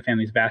storing the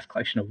family's vast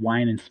collection of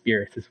wine and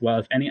spirits, as well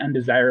as any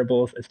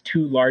undesirables, as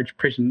 2 large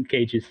prison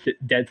cages sit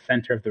dead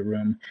center of the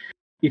room.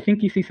 You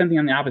think you see something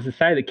on the opposite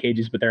side of the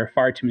cages, but there are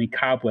far too many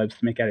cobwebs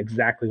to make out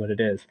exactly what it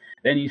is.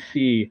 Then you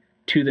see,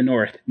 to the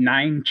north,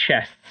 9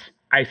 chests,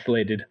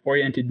 isolated,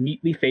 oriented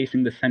neatly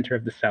facing the center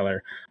of the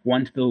cellar.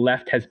 One to the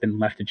left has been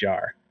left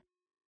ajar.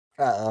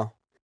 Uh-oh.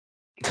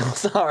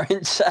 Those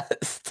orange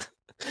chest.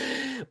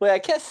 Wait, I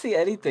can't see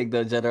anything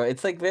though, General.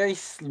 It's like very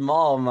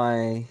small,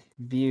 my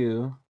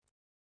view.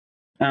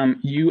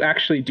 You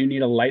actually do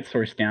need a light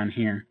source down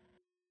here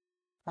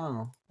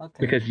Oh, okay.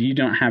 because you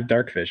don't have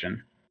dark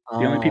vision.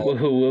 The only people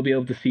who will be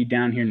able to see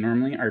down here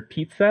normally are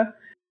Pizza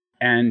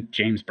and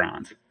James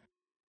Bronze.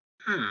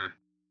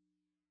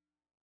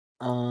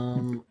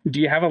 Do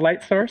you have a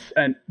light source?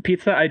 And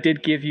Pizza, I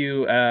did give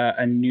you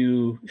a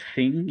new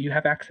thing you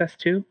have access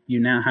to. You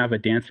now have a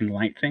dancing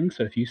light thing,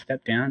 so if you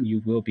step down,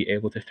 you will be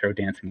able to throw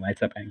dancing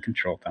lights up and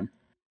control them.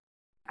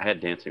 I had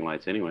dancing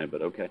lights anyway,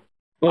 but okay.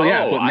 Well,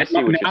 yeah, Oh, but I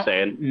see what you're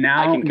saying.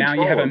 Now I can you have a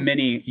control 'em.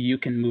 mini, you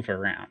can move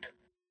around.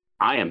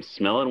 I am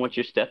smelling what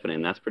you're stepping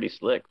in. That's pretty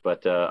slick.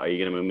 But are you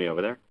going to move me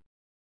over there?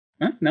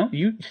 Huh? No,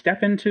 you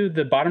step into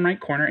the bottom right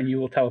corner and you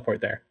will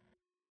teleport there.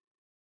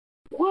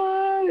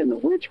 What in the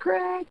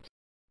witchcraft?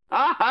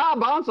 Aha,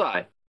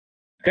 bonsai.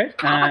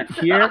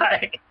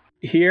 Okay,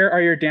 here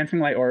are your dancing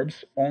light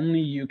orbs. Only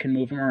you can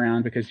move them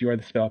around because you are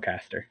the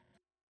spellcaster.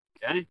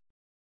 Okay.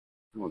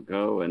 We'll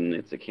go, and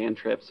it's a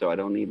cantrip, so I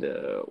don't need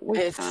to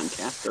waste It's time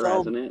caster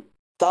so- isn't it?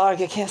 Dark,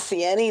 I can't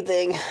see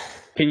anything.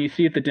 Can you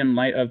see the dim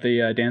light of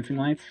the dancing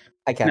lights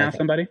I can't. now,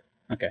 somebody?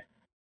 Okay.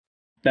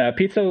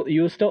 Pizza,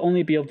 you will still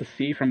only be able to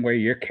see from where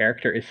your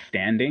character is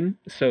standing,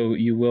 so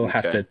you will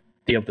have Okay. to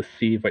be able to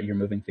see what you're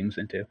moving things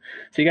into.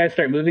 So you guys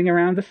start moving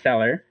around the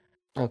cellar.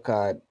 Oh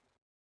god.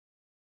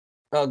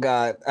 Oh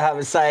god. I have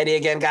anxiety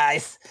again,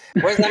 guys.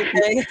 Where's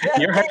MK?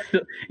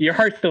 your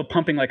heart's still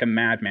pumping like a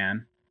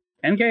madman.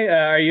 MK,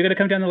 are you gonna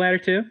come down the ladder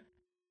too?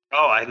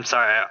 Oh, I'm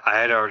sorry. I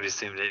had already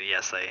assumed it.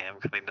 Yes, I am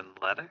coming down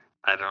the ladder.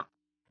 I don't.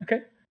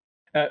 Okay.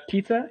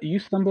 Pizza, you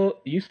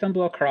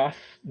stumble across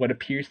what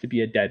appears to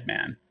be a dead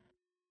man.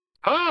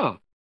 Oh,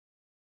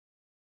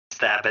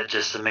 Stab it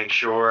just to make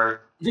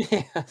sure.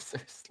 Yeah,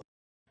 seriously.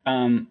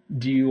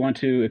 Do you want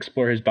to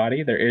explore his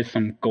body? There is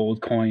some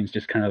gold coins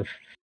just kind of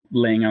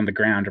laying on the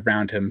ground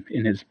around him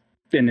in his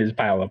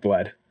pile of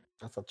blood.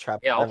 That's a trap.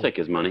 yeah, I'll take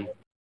his money.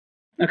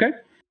 Okay.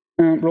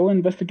 Roll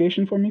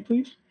investigation for me,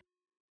 please.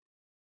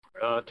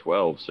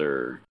 12,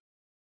 sir.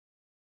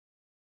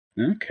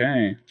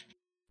 Okay.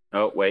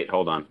 Oh, wait,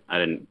 hold on. I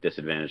didn't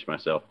disadvantage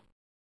myself.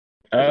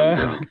 'Cause I'm Oh,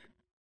 drunk.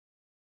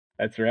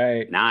 that's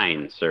right.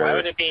 9, sir. Why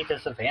would it be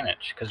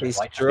disadvantage? Because He's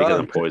white drunk. Because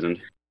I'm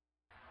poisoned.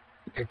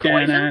 You're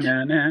poisoned?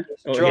 Da-na-na-na.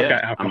 Oh, drunk. he's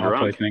got I'm alcohol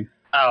drunk. poisoning.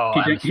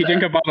 Oh, He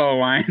drank a bottle of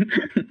wine.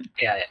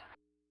 Yeah.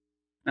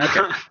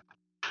 Okay.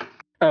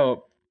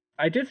 Oh,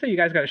 I did say you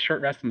guys got a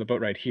short rest on the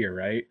boat right here,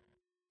 right?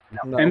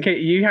 No. MK,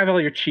 you have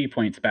all your chi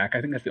points back. I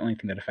think that's the only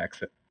thing that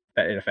affects it.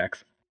 That it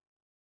affects.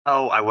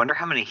 Oh, I wonder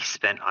how many he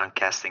spent on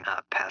casting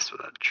Pass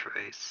Without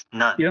Trace.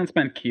 None. You don't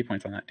spend key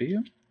points on that, do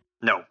you?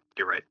 No,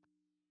 you're right.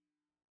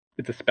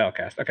 It's a spell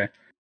cast. Okay.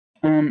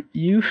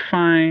 You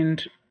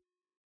find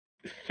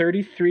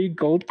 33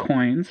 gold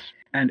coins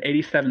and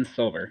 87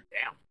 silver.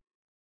 Damn.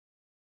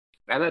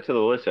 Add that to the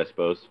list, I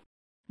suppose.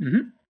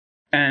 Mm-hmm.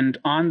 And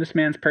on this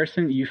man's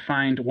person, you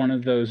find one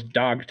of those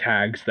dog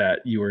tags that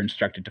you were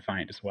instructed to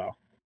find as well.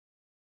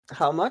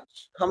 How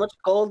much? How much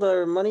gold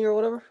or money or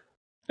whatever?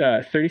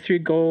 33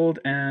 gold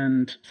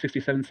and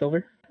 67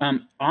 silver.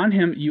 On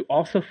him, you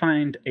also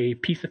find a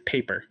piece of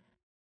paper.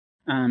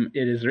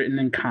 It is written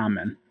in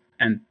common,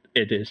 and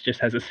it just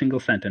has a single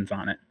sentence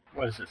on it.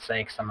 What does it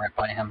say? Because I'm right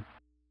by him.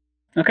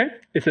 Okay.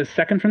 It says,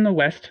 "Second from the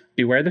west,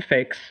 beware the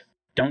fakes.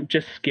 Don't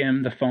just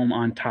skim the foam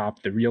on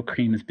top. The real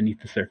cream is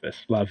beneath the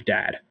surface. Love,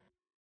 Dad."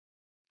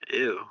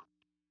 Ew.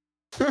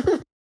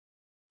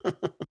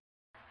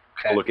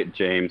 I'll look at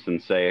James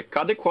and say,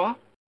 "Quoi de quoi?"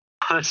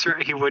 That's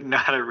right. He wouldn't know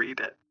how to read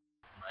it.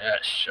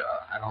 Yes,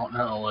 I don't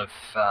know if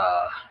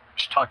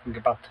just talking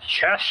about the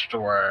chest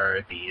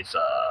or these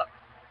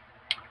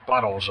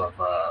bottles of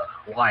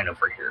wine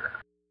over here.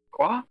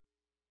 Quoi?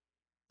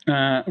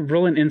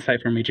 Roll an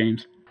insight for me,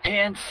 James.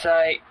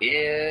 Insight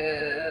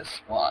is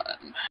 1.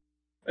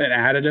 An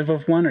additive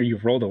of 1, or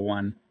you've rolled a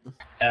 1?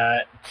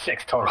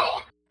 6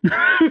 total.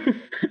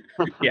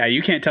 Yeah,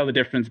 you can't tell the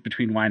difference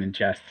between wine and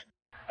chests.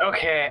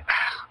 Okay,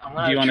 I'm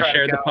gonna Do you want to try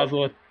share the go-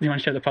 puzzle? Do you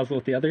want to share the puzzle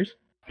with the others?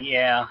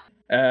 Yeah.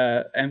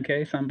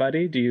 MK,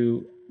 somebody,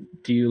 do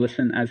you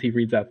listen as he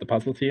reads out the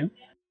puzzle to you?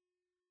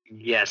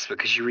 Yes,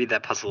 because you read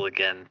that puzzle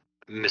again,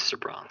 Mr.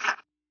 Bronze.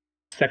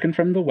 Second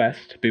from the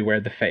west, beware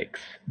the fakes.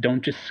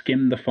 Don't just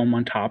skim the foam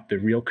on top. The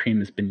real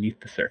cream is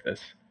beneath the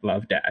surface.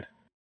 Love, Dad.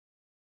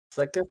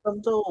 Second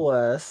from the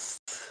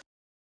west.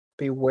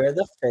 Beware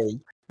the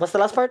fake. What's the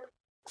last part?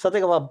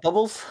 Something about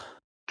bubbles?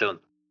 Don't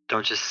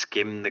just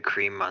skim the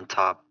cream on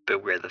top.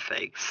 Beware the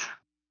fakes.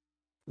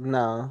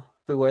 No.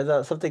 Beware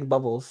the something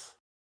bubbles.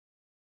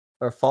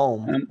 Or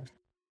foam.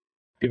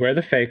 Beware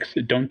the fakes.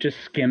 Don't just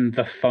skim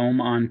the foam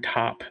on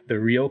top. The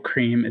real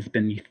cream is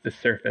beneath the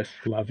surface.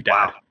 Love, Dad.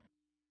 Wow.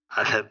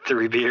 I've had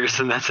 3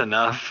 beers and that's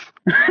enough.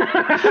 But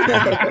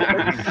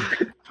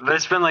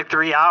it's been like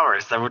 3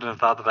 hours. I wouldn't have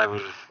thought that I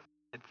would have.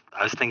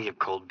 I was thinking of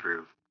cold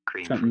brew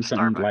cream from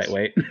something Starbucks.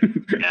 lightweight.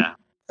 Yeah.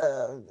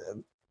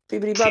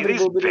 Bibbidi See bobbidi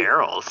these boobidi.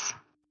 barrels.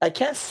 I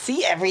can't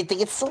see everything.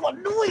 It's so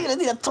annoying. I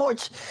need a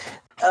torch.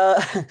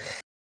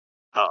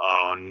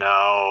 Oh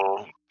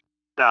no.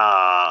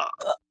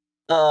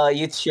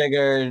 You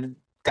triggered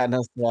God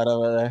knows what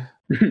over there.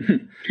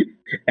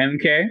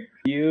 MK,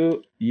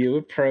 you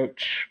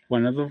approach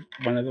one of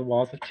the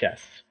walls of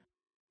chests,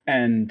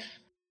 and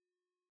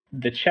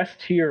the chest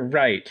to your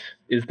right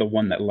is the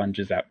one that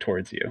lunges out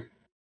towards you.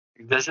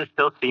 Does it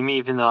still see me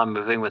even though I'm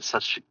moving with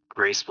such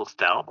graceful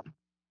stealth?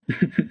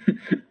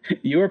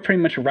 You are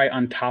pretty much right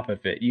on top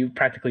of it. You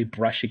practically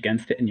brush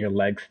against it, and your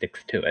leg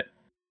sticks to it.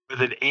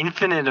 With an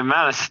infinite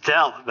amount of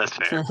stealth. That's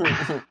fair.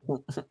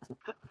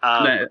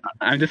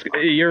 I'm just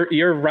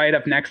you're right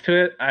up next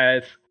to it.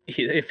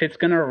 If it's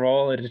gonna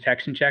roll a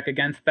detection check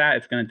against that,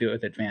 it's gonna do it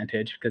with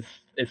advantage because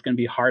it's gonna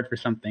be hard for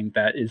something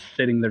that is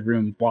sitting in the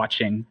room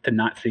watching to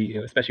not see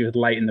you, especially with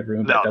light in the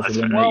room that doesn't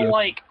illuminate Well, you.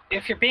 like,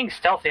 if you're being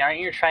stealthy, aren't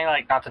you trying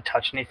like not to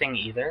touch anything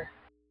either?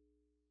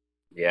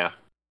 Yeah.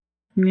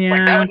 Yeah.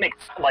 Like that would make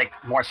like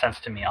more sense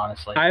to me,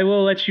 honestly. I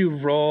will let you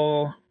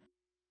roll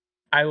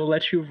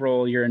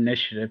your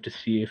initiative to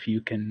see if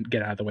you can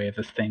get out of the way of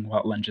this thing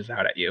while it lunges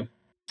out at you.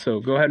 So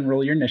go ahead and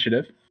roll your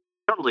initiative.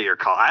 Totally your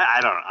call. I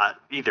don't know.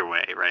 Either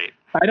way, right?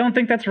 I don't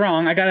think that's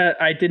wrong.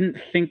 I didn't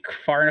think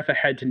far enough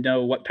ahead to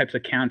know what types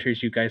of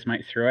counters you guys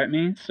might throw at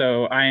me.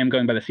 So I am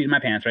going by the seat of my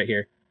pants right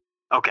here.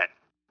 Okay.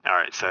 All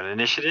right. So an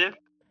initiative.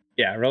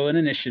 Yeah, roll an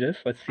initiative.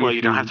 Let's see. Well,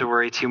 you don't have to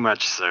worry too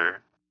much, sir.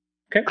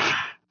 Okay.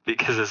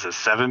 Because it's a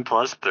 7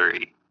 +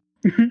 3.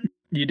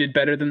 You did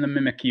better than the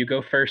mimic. You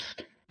go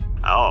first.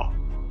 Oh.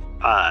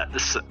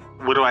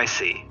 What do I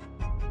see?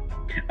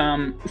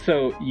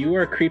 So you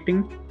are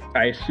creeping,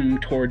 I assume,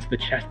 towards the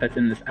chest that's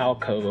in this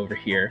alcove over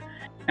here,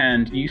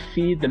 and you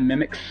see the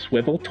mimic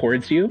swivel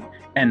towards you,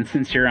 and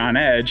since you're on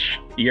edge,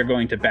 you're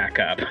going to back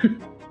up.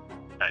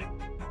 Okay.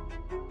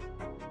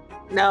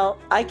 Now,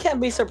 I can't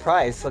be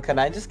surprised, so can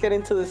I just get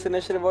into this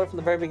initiative order from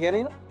the very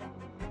beginning?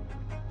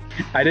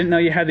 I didn't know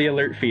you had the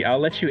alert fee. I'll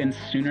let you in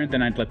sooner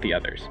than I'd let the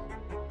others.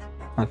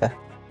 Okay.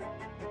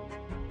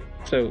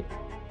 So,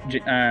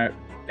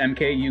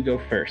 MK, you go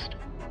first.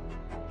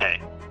 Okay.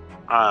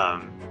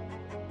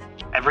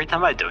 Every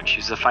time I don't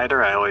choose a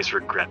fighter, I always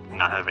regret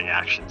not having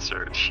action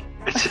surge.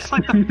 It's just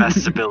like the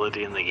best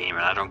ability in the game,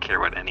 and I don't care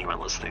what anyone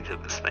listening to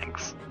this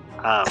thinks.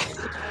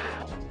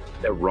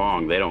 They're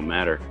wrong. They don't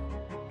matter.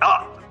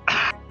 Oh,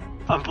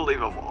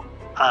 unbelievable.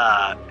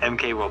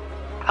 MK will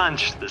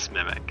punch this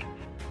mimic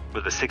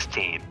with a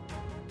 16.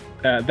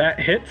 That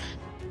hits.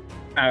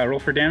 Roll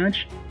for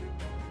damage.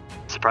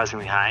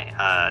 Surprisingly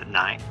high,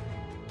 9.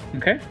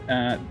 Okay.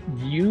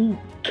 You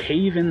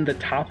cave in the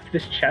top of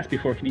this chest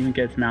before it can even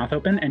get its mouth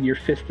open, and your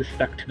fist is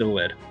stuck to the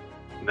lid.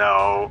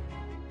 No.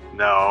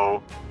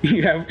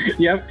 You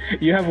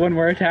have one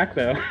more attack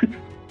though.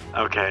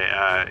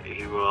 Okay,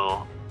 he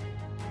will...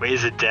 Wait,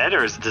 is it dead,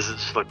 or does it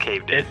just look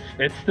caved in?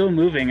 It's still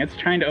moving. It's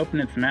trying to open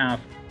its mouth.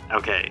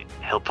 Okay,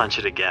 he'll punch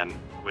it again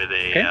with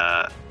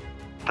a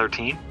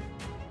 13.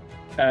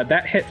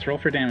 That hits. Roll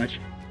for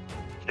damage.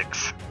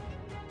 6.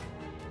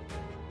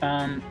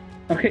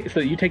 Okay, so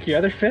you take your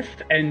other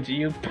fist and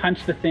you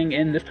punch the thing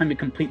in. This time it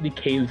completely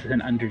caves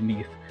in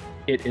underneath.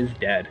 It is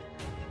dead.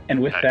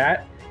 And with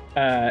that,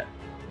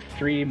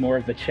 3 more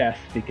of the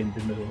chests begin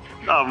to move.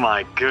 Oh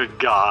my good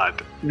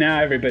god.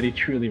 Now everybody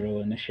truly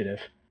roll initiative.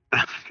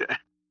 Okay.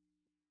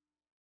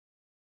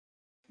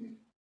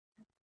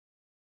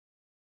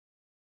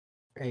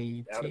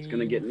 Doubt it's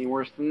gonna get any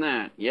worse than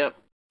that. Yep.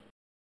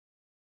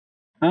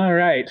 All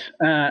right.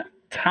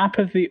 Top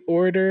of the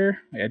order.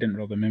 Wait, I didn't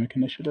roll the mimic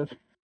initiative.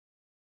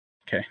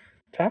 Okay.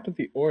 Top of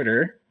the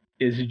order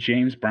is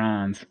James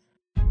Bronze.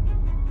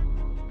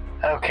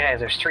 Okay,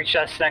 there's 3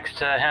 chests next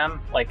to him,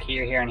 like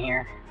here, and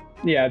here.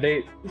 Yeah,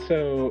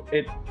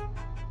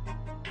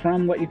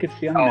 from what you could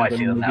see on the Oh, map. I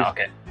see them now.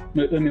 Okay.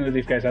 Let me move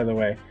these guys out of the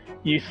way.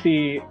 You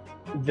see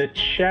the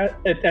chest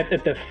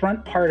at the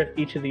front part of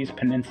each of these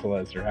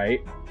peninsulas,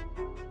 right?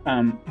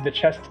 The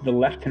chest to the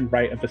left and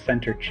right of the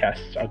center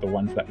chests are the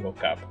ones that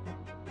woke up.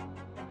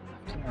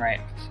 Left and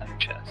right, center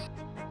chest.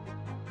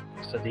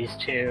 So these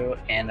 2,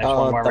 and there's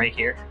one more right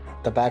here.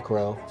 The back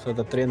row. So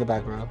the 3 in the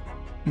back row.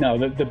 No,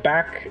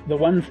 the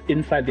ones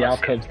inside the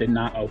alcoves did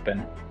not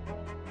open.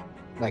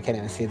 I can't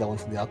even see the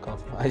ones in the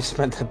alcove. I just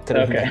meant the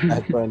 3 Okay. in the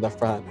back row in the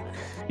front.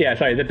 Yeah,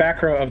 sorry. The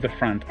back row of the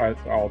front are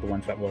all the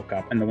ones that woke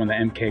up, and the one that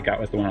MK got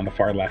was the one on the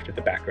far left at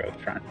the back row of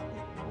the front.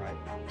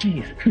 Right.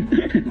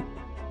 Jeez.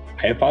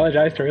 I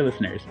apologize to our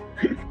listeners.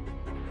 I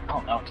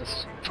don't know what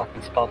this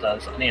fucking spell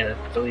does. I need to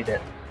delete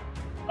it.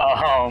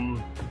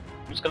 I'm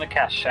just gonna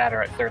cast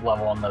Shatter at 3rd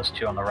level on those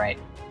 2 on the right.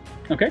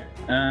 Okay.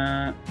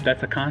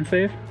 That's a con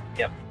save?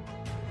 Yep.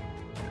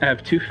 I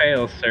have 2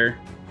 fails, sir.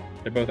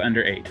 They're both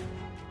under 8.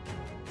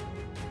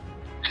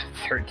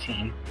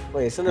 13.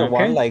 Wait, isn't there Okay.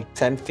 one like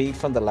 10 feet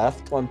from the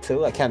left one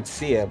too? I can't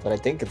see it, but I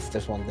think it's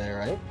this one there,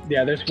 right?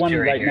 Yeah, there's one 2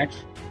 right right here.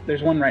 next.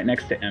 There's one right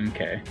next to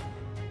MK.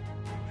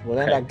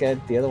 Wouldn't Okay. I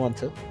get the other one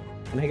too?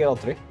 Wouldn't I get all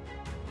 3?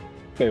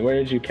 Wait, where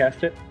did you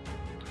cast it?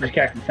 You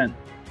cast it sent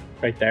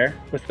right there.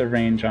 What's the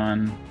range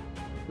on?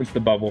 What's the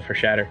bubble for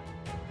shatter?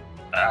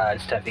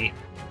 It's 10 feet.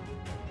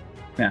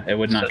 Yeah, it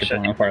would not So get the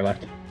one on the far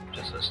left.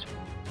 Just those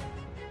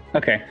 2.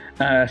 Okay,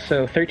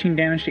 so 13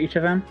 damage to each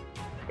of them.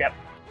 Yep.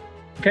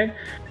 Okay,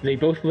 they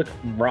both look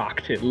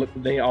rocked.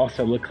 They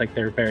also look like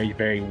they're very,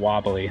 very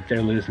wobbly.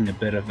 They're losing a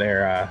bit of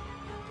their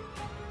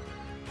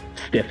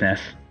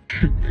stiffness.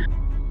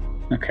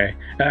 Okay,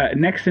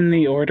 next in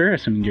the order,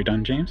 assuming you're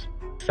done, James.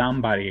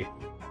 Somebody.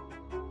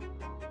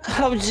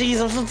 Oh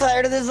jeez, I'm so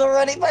tired of this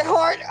already. My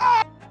heart.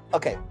 Ah!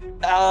 Okay.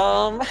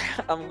 I'm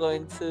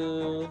going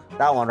to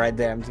that one right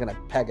there. I'm just gonna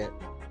peg it.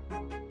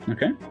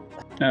 Okay.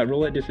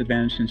 Roll at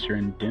disadvantage since you're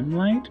in dim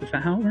light. Is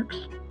that how it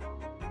works?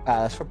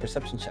 That's for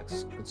perception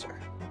checks, good sir.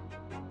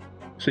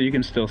 So you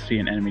can still see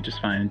an enemy just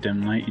fine in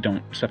dim light. You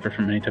don't suffer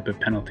from any type of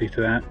penalty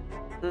to that.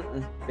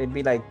 It'd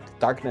be like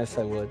darkness.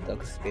 I would,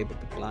 because be able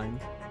to be blind.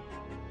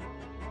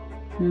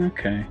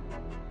 Okay.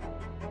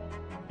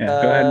 Yeah,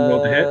 go ahead and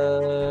roll the hit.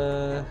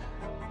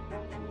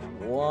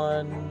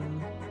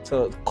 1.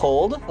 So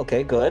cold.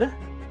 Okay, good.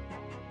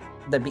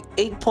 That'd be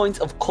 8 points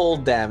of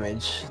cold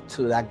damage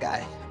to that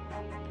guy.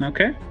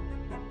 Okay.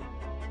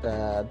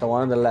 The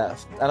one on the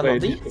left. I don't know.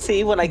 Wait, Did you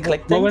see when I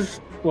clicked What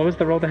things? was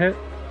the roll to hit?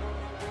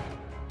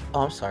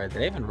 Oh, I'm sorry.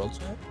 Did I even roll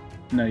to it?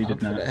 No, you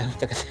did not.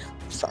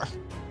 Sorry.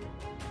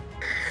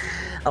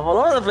 I'm all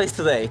over the place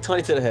today.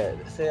 22 to hit.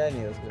 See, I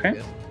knew it was Okay.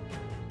 good.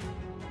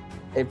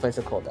 8 points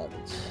of cold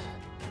damage.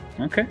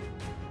 Okay.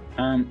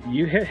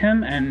 You hit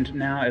him, and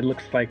now it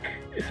looks like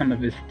some of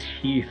his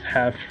teeth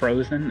have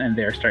frozen, and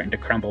they're starting to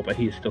crumble, but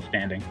he is still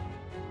standing.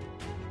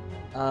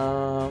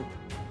 Oh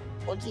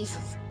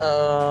Jesus.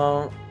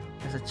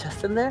 There's a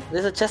chest in there.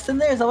 There's a chest in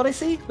there. Is that what I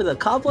see? With a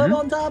cobweb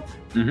on top.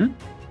 Mm-hmm.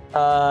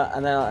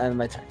 And then I'll end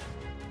my turn.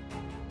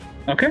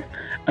 Okay.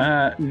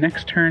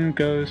 Next turn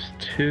goes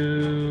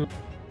to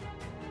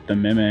the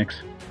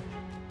mimics.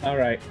 All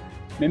right.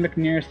 Mimic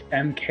nearest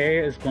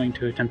MK is going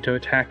to attempt to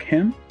attack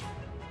him.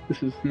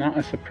 This is not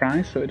a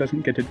surprise, so it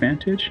doesn't get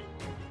advantage.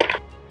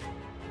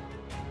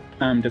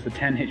 Does a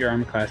 10 hit your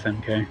armor class,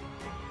 MK?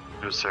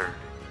 No, sir.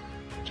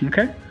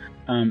 Okay.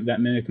 That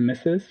mimic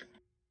misses,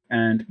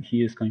 and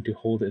he is going to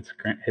hold his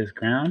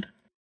ground.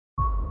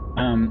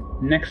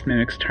 Next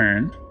mimic's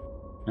turn.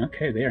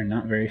 Okay, they are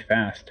not very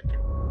fast.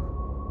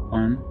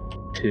 1,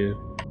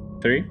 2,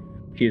 3.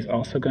 He is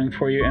also going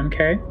for you,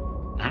 MK.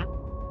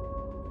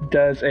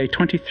 Does a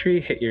 23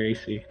 hit your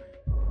AC?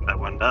 That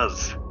one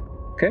does.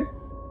 Okay.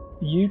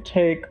 You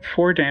take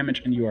 4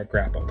 damage and you are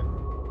grappled.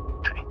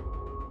 Okay.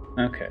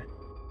 Okay.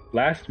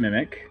 Last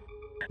mimic,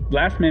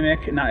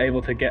 not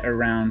able to get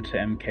around to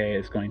MK,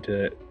 is going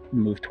to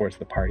move towards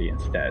the party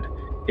instead.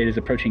 It is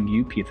approaching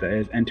you, Pizza. It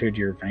has entered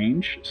your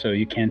range, so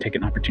you can take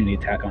an opportunity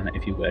attack on it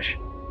if you wish.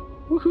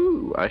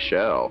 Woohoo! I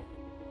shall.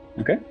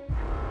 Okay.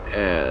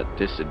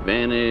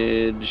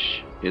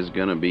 Disadvantage is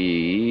gonna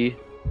be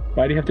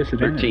Why do you have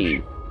disadvantage?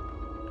 13.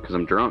 Because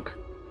I'm drunk.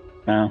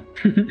 Wow.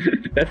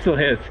 That still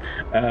hits.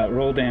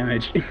 Roll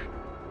damage.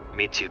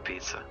 Me too,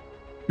 Pizza.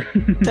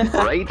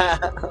 Right?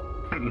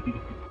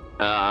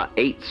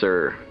 8,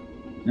 sir.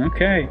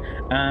 Okay.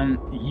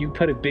 You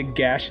put a big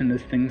gash in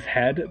this thing's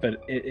head,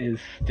 but it is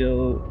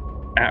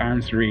still at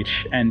arm's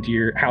reach, and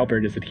your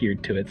halberd is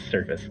adhered to its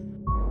surface.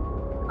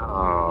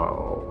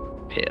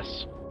 Oh,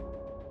 piss.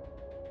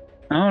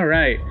 All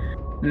right.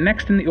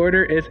 Next in the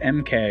order is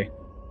MK.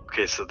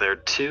 Okay, so there are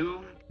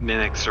 2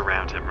 mimics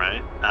around him,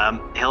 right?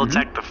 He'll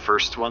attack the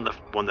first one, the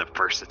one that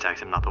first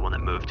attacked him, not the one that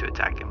moved to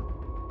attack him.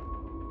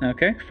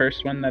 Okay,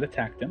 first one that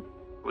attacked him.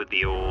 With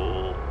the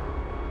old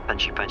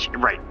punchy.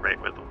 Right,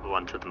 with the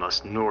one to the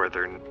most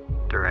northern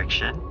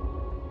direction.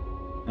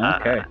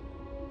 Okay.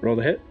 Roll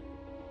the hit.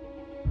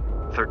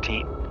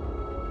 13.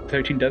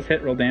 13 does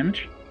hit. Roll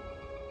damage.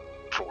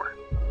 4.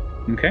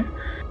 Okay.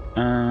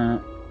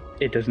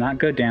 It does not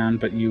go down,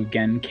 but you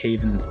again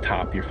cave in the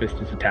top. Your fist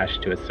is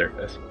attached to its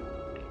surface.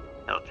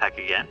 He'll attack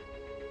again.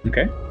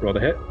 Okay. Roll the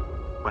hit.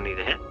 20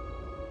 to hit.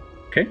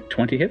 Okay.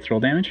 20 hits. Roll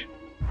damage.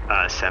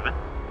 7.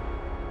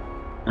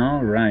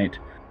 All right.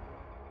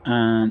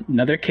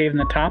 Another cave in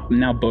the top.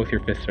 Now both your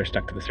fists are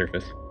stuck to the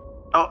surface.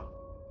 Oh,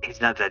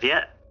 he's not dead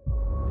yet.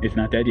 He's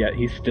not dead yet.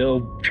 He's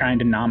still trying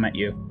to nom at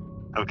you.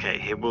 Okay,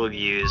 he will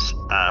use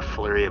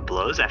Flurry of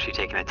Blows. After you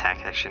take an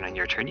attack action on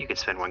your turn, you can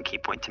spend 1 key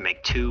point to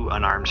make 2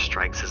 unarmed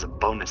strikes as a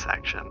bonus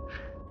action.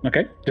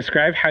 Okay.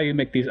 Describe how you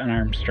make these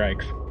unarmed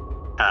strikes.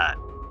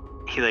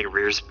 He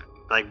rears,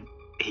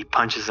 he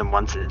punches him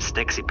once and it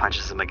sticks, he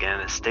punches him again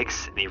and it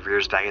sticks, and he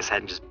rears back his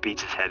head and just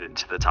beats his head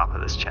into the top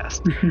of his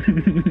chest.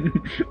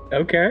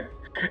 Okay.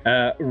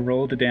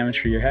 Roll the damage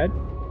for your head,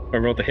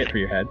 or roll the hit for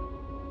your head.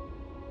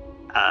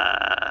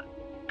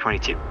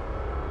 22.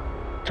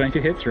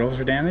 22 hits, rolls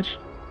for damage.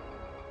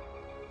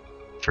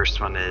 First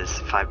one is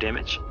 5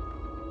 damage.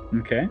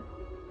 Okay.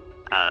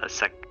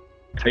 Second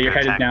So your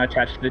head attack. is now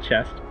attached to the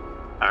chest.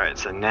 Alright,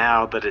 so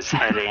now that his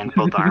head and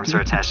both arms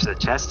are attached to the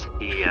chest,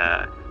 he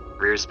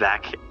rears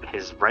back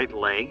his right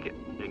leg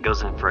and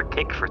goes in for a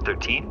kick for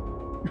 13.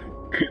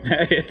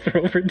 That hits,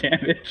 roll for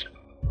damage.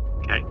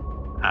 Okay.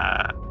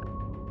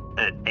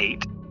 At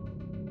 8.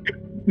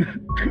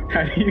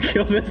 How do you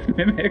kill this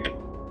mimic?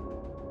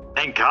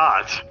 Thank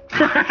God.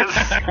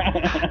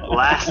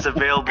 Last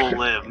available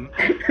limb.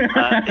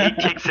 He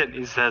kicks it and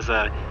he says,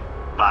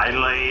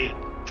 finally,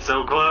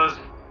 so close,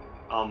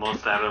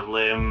 almost out of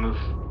limbs.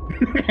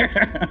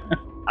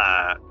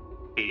 I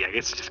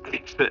guess just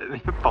kicks it and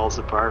it falls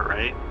apart,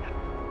 right?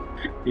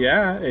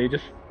 Yeah, it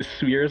just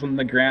smears on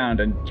the ground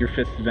and your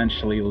fists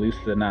eventually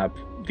loosen up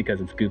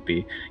because it's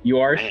goopy. You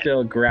are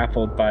still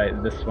grappled by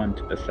this one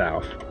to the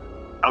south.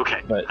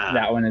 Okay. But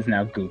that one is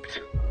now gooped.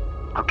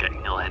 Okay,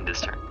 he'll end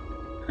his turn.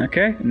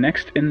 Okay,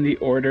 next in the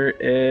order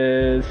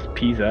is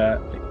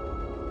Pizza.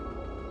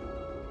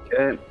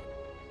 Okay.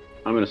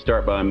 I'm going to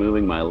start by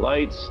moving my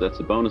lights. That's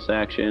a bonus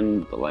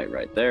action. The light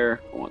right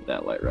there. I want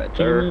that light right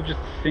Can you there. move just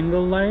a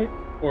single light,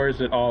 or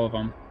is it all of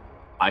them?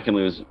 I can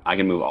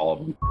move all of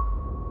them.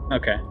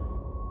 Okay.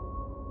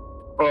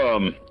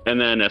 And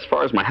then as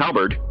far as my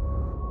halberd,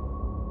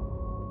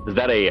 is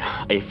that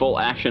a full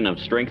action of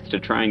strength to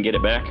try and get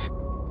it back?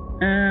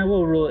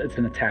 We'll rule it's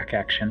an attack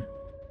action.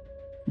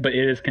 But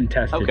it is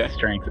contested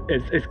strength.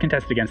 It's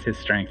contested against his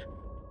strength.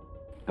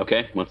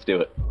 Okay, let's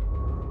do it.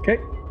 Okay.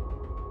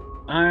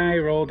 I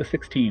rolled a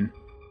 16.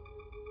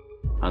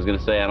 I was going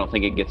to say I don't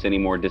think it gets any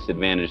more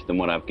disadvantage than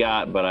what I've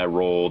got, but I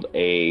rolled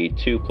a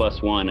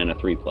 2+1 and a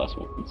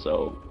 3+1,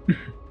 so...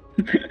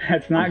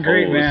 That's not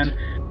great, man. Is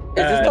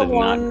this the that is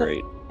one? not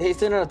great. He's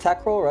doing an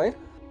attack roll, right?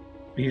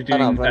 He's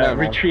doing no.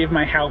 retrieve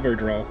my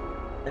halberd roll.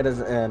 It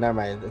doesn't. Never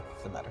mind. It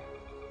doesn't matter.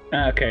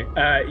 Okay.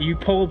 You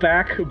pull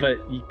back,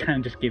 but you kind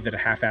of just gave it a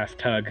half-assed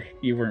tug.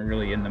 You weren't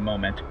really in the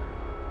moment.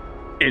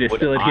 It is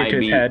still adhered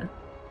to his head.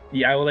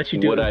 Yeah, I will let you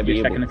do it with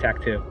your second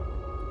attack too.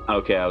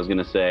 Okay, I was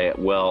gonna say,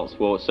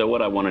 so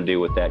what I want to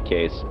do with that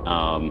case,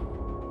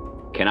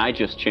 can I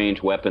just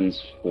change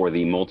weapons for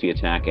the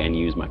multi-attack and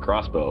use my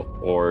crossbow,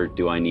 or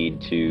do I need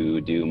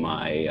to do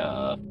my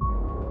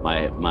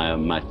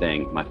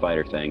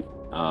fighter thing,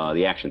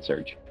 the action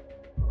surge?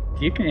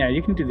 You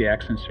can do the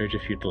action surge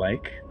if you'd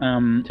like.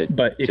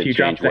 But if you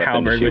drop the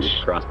halberd,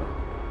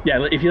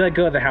 if you let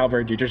go of the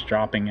halberd, you're just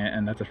dropping it,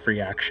 and that's a free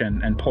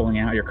action. And pulling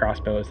out your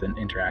crossbow is an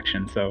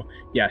interaction. So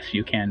yes,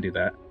 you can do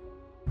that.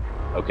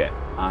 Okay,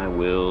 I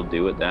will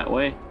do it that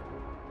way.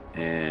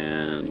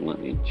 And let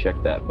me check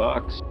that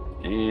box.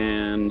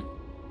 And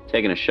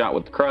taking a shot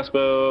with the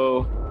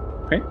crossbow.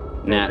 Okay.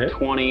 Nat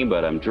 20,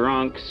 but I'm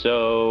drunk,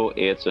 so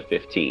it's a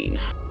 15.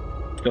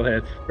 Still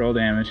hits. Roll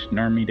damage.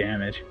 Normie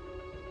damage.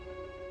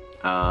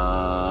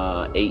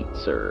 8,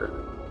 sir.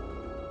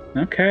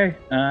 Okay.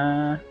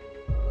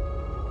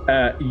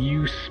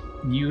 You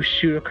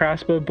shoot a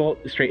crossbow bolt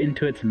straight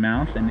into its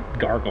mouth, and it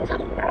gargles.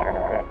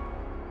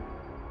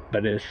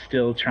 But it is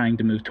still trying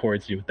to move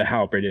towards you with the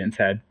halberd in its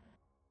head.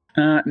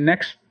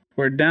 Next,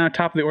 we're down at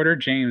top of the order.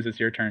 James, it's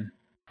your turn.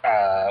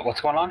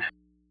 What's going on?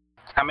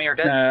 How many are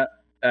dead?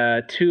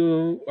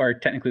 2, or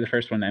technically the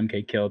first one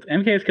MK killed.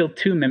 MK has killed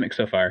 2 mimics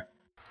so far.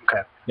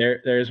 Okay.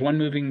 There's one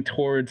moving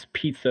towards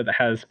Pizza that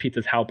has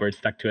Pizza's halberd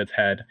stuck to its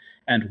head,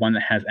 and one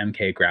that has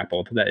MK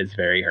grappled that is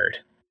very hurt.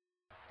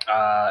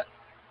 How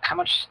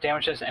much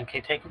damage has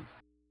MK taken?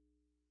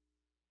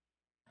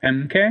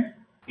 MK?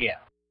 Yeah.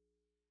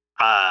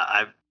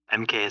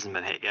 MK hasn't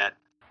been hit yet.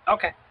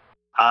 Okay.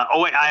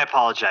 Oh wait, I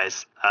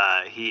apologize.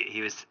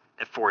 He was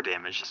at 4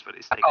 damage is what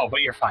he's taking. Oh,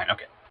 but you're fine.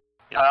 Okay.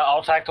 Yeah. I'll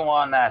attack the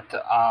one that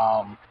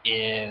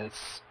is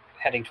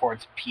heading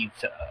towards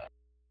Pizza.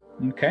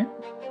 Okay.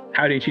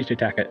 How do you choose to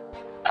attack it?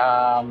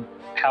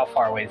 How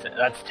far away is it?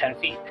 That's 10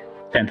 feet.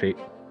 10 feet.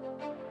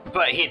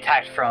 But he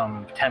attacked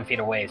from 10 feet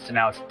away, so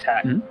now it's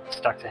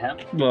stuck to him?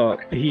 Well,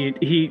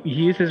 he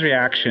used his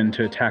reaction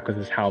to attack with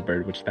his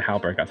halberd, which the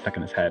halberd got stuck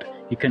in his head.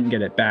 He couldn't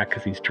get it back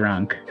because he's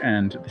drunk,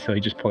 and so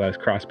he just pulled out his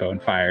crossbow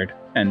and fired,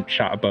 and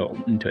shot a bolt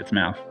into its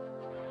mouth.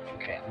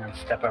 Okay, I'm going to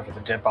step over the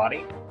dead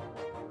body.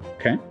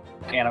 Okay.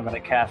 And I'm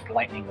going to cast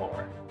Lightning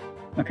Lore.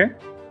 Okay.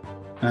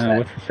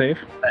 What's the save?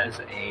 That is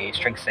a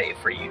strength save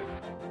for you.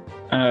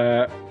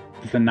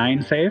 It's a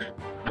 9 save?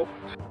 Nope.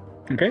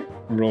 Okay,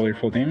 roll your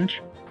full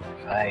damage.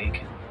 I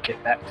can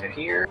get back to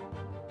here.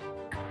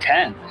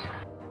 10.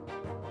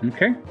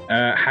 Okay.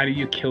 How do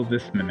you kill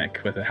this mimic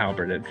with a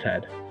halberd at its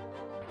head?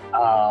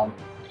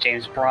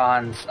 James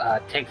Bronze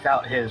takes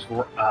out his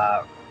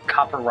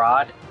copper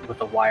rod with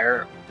a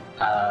wire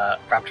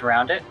wrapped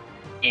around it,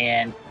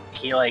 and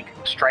he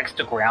strikes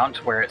the ground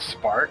to where it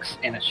sparks,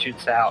 and it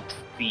shoots out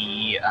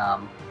the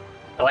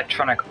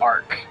electronic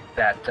arc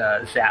that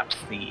zaps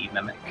the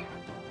mimic.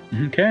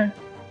 Okay.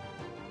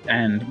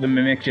 And the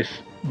mimic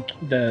just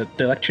the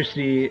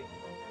electricity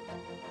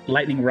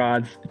lightning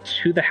rods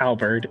to the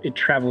halberd. It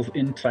travels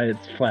inside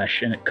its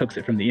flesh and it cooks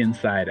it from the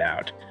inside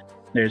out.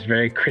 There's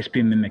very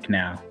crispy mimic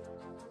now.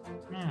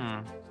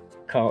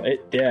 Call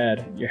it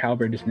dead. Your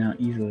halberd is now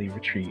easily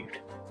retrieved.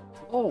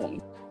 Oh.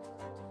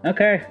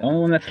 Okay, the only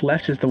one that's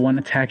left is the one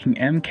attacking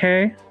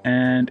MK,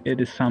 and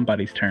it is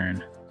somebody's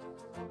turn.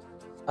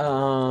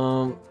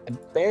 I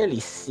barely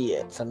see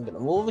it, so I'm gonna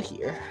move over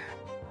here.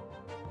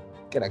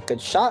 Get a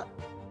good shot.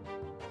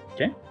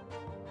 Okay.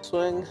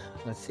 Swing.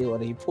 Let's see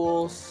what he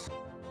pulls.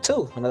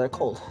 2. Another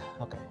cold.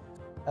 Okay.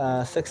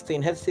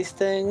 16 hits these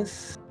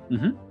things.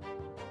 Mm-hmm.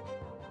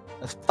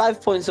 That's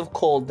 5 points of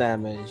cold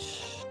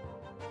damage.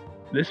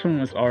 This one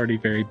was already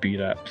very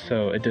beat up,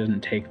 so it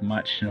doesn't take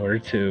much in order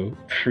to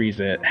freeze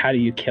it. How do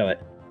you kill it?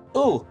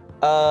 Ooh.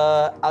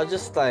 I'll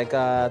just throw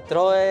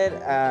it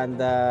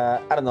and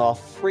I don't know, I'll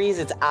freeze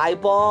its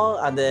eyeball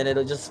and then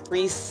it'll just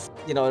freeze.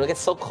 It'll get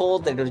so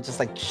cold that it'll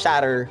just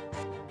shatter,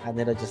 and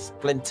it'll just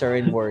splinter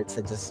inwards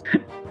and just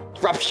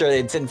rupture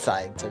its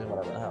insides or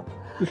whatever the hell.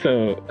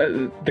 So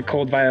the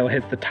cold vial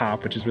hits the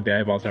top, which is where the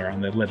eyeballs are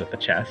on the lid of the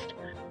chest,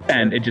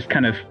 and it just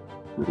kind of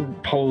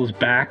pulls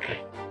back,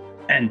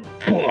 and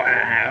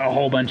a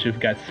whole bunch of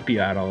guts spew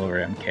out all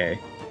over MK.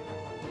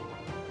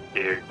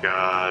 Dear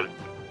God.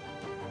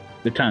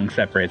 The tongue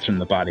separates from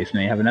the body, so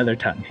now you have another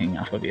tongue hanging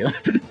off of you.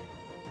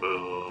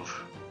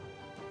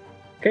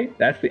 Okay,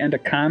 that's the end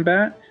of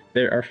combat.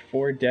 There are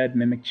 4 dead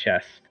mimic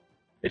chests,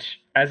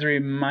 which, as a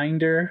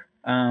reminder,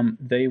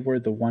 they were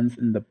the ones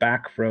in the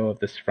back row of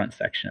this front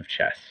section of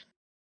chests.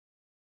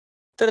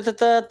 MK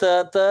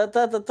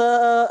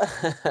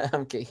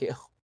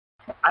heal.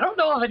 I don't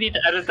know if I need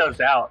to edit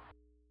those out.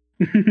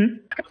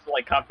 Because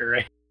of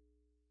copyright.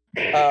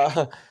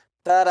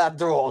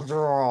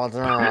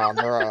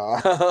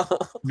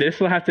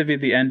 This will have to be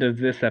the end of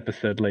this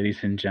episode,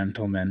 ladies and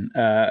gentlemen.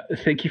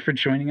 Thank you for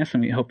joining us,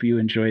 and we hope you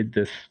enjoyed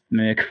this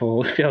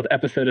mimic-full failed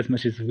episode as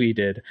much as we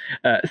did.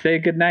 Say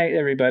good night,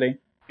 everybody.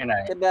 Good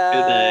night. Good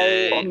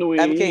night. Good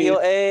night. MK heal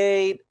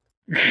 8.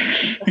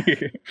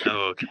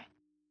 Oh, okay.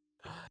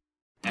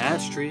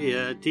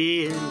 Astria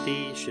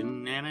D&D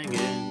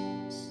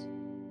shenanigans.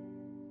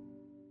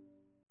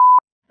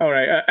 All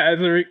right.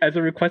 As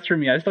a request from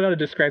me, I still got to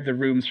describe the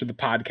rooms for the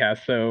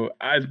podcast. So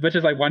as much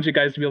as I want you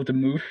guys to be able to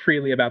move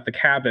freely about the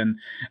cabin,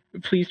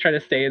 please try to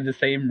stay in the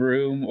same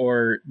room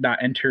or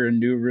not enter a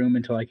new room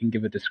until I can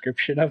give a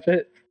description of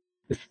it.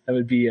 That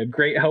would be a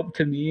great help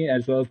to me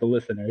as well as the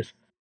listeners.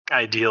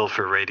 Ideal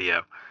for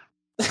radio.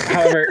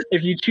 However,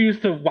 if you choose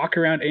to walk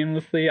around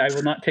aimlessly, I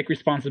will not take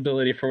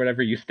responsibility for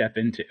whatever you step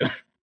into.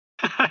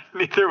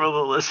 Neither will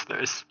the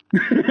listeners.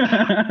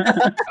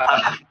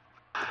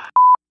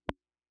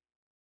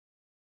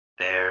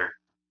 There.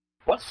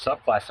 What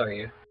subclass are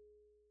you?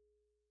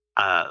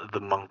 The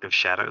Monk of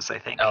Shadows, I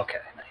think. Okay,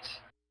 nice.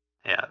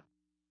 Yeah.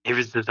 He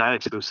was designed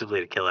exclusively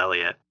to kill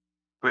Elliot.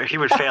 He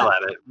would fail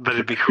at it, but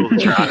it'd be cool to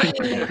try.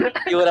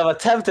 You would have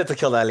attempted to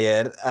kill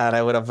Elliot, and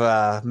I would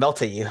have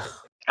melted you.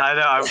 I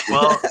know.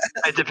 Well,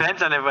 it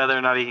depends on whether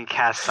or not he can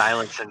cast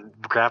silence and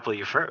grapple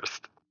you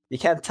first. You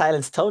can't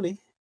silence Tony.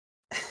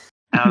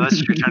 No,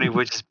 that's true. Tony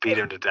would just beat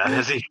him to death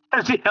as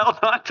he held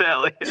on to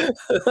Elliot.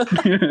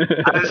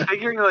 I was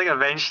figuring, like,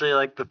 eventually,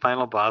 like, the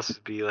final boss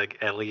would be, like,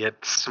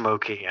 Elliot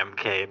smoking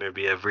MK, and it'd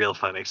be a real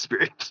fun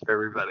experience for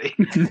everybody.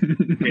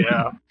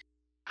 Yeah.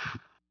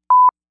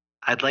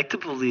 I'd like to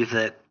believe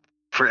that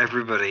for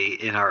everybody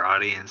in our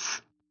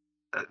audience,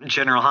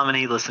 General, how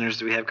many listeners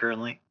do we have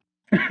currently?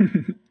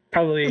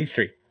 Probably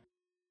 3.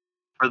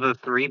 For the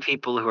 3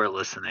 people who are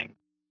listening,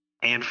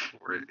 and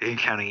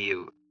counting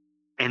you,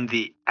 and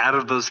out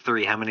of those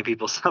 3, how many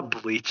people saw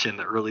Bleach in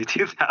the early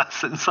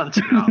 2000s on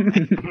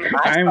Toonami?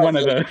 I'm one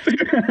of those.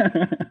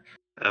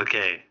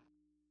 Okay.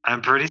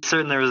 I'm pretty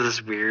certain there was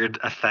this weird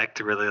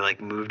effect where they, like,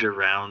 moved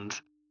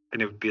around,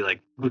 and it would be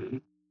like...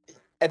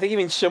 I think you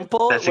mean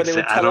Shimple. That's when they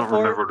would I don't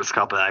teleport? remember what it's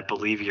called, but I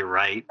believe you're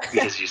right,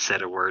 because you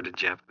said a word in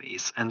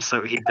Japanese. And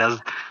so he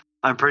does...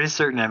 I'm pretty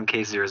certain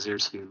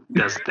MK002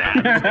 does that,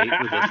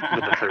 right?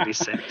 With a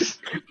 36.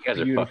 You guys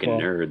are Beautiful. fucking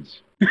nerds.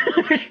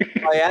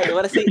 Oh yeah, you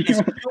want to see it's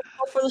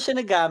Shimple for the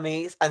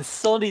Shinigamis and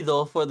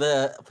Sonido for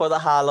the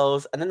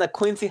Hollows, and then the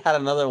Quincy had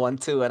another one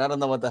too, and I don't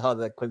know what the hell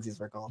the Quincy's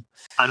were called.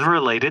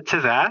 Unrelated to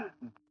that,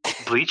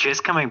 Bleach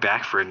is coming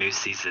back for a new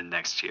season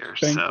next year.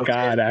 Thank So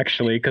God,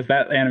 actually, because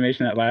that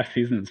animation that last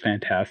season was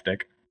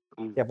fantastic.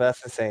 Yeah, but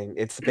that's insane.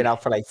 It's been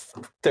out for like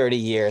 30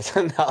 years.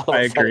 And now all of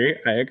I a sudden-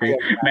 agree.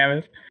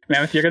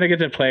 Mammoth, you're gonna get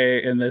to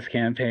play in this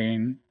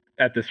campaign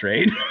at this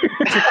rate.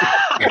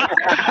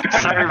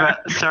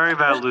 sorry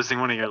about losing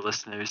one of your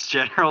listeners,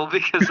 General,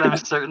 because I'm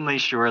certainly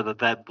sure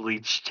that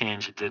Bleach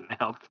tangent didn't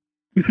help.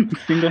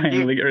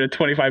 Single-handedly get rid of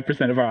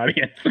 25% of our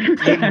audience.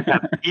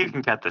 You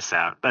can cut this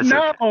out. That's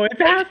No,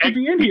 it has to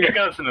be in It here.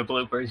 goes in the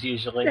bloopers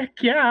usually. Heck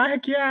yeah.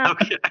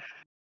 okay.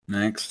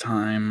 Next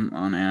time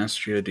on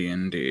Astria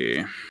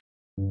D&D.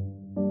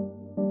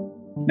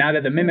 Now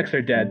that the mimics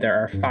are dead, there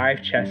are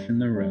 5 chests in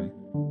the room.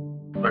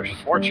 There's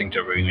fortune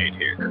to be made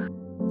here.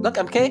 Look,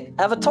 MK,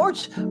 I have a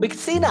torch. We can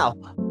see now.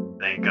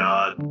 Thank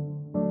God.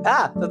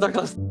 Ah, the door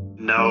closed.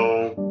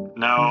 No.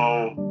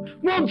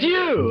 Mon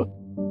Dieu!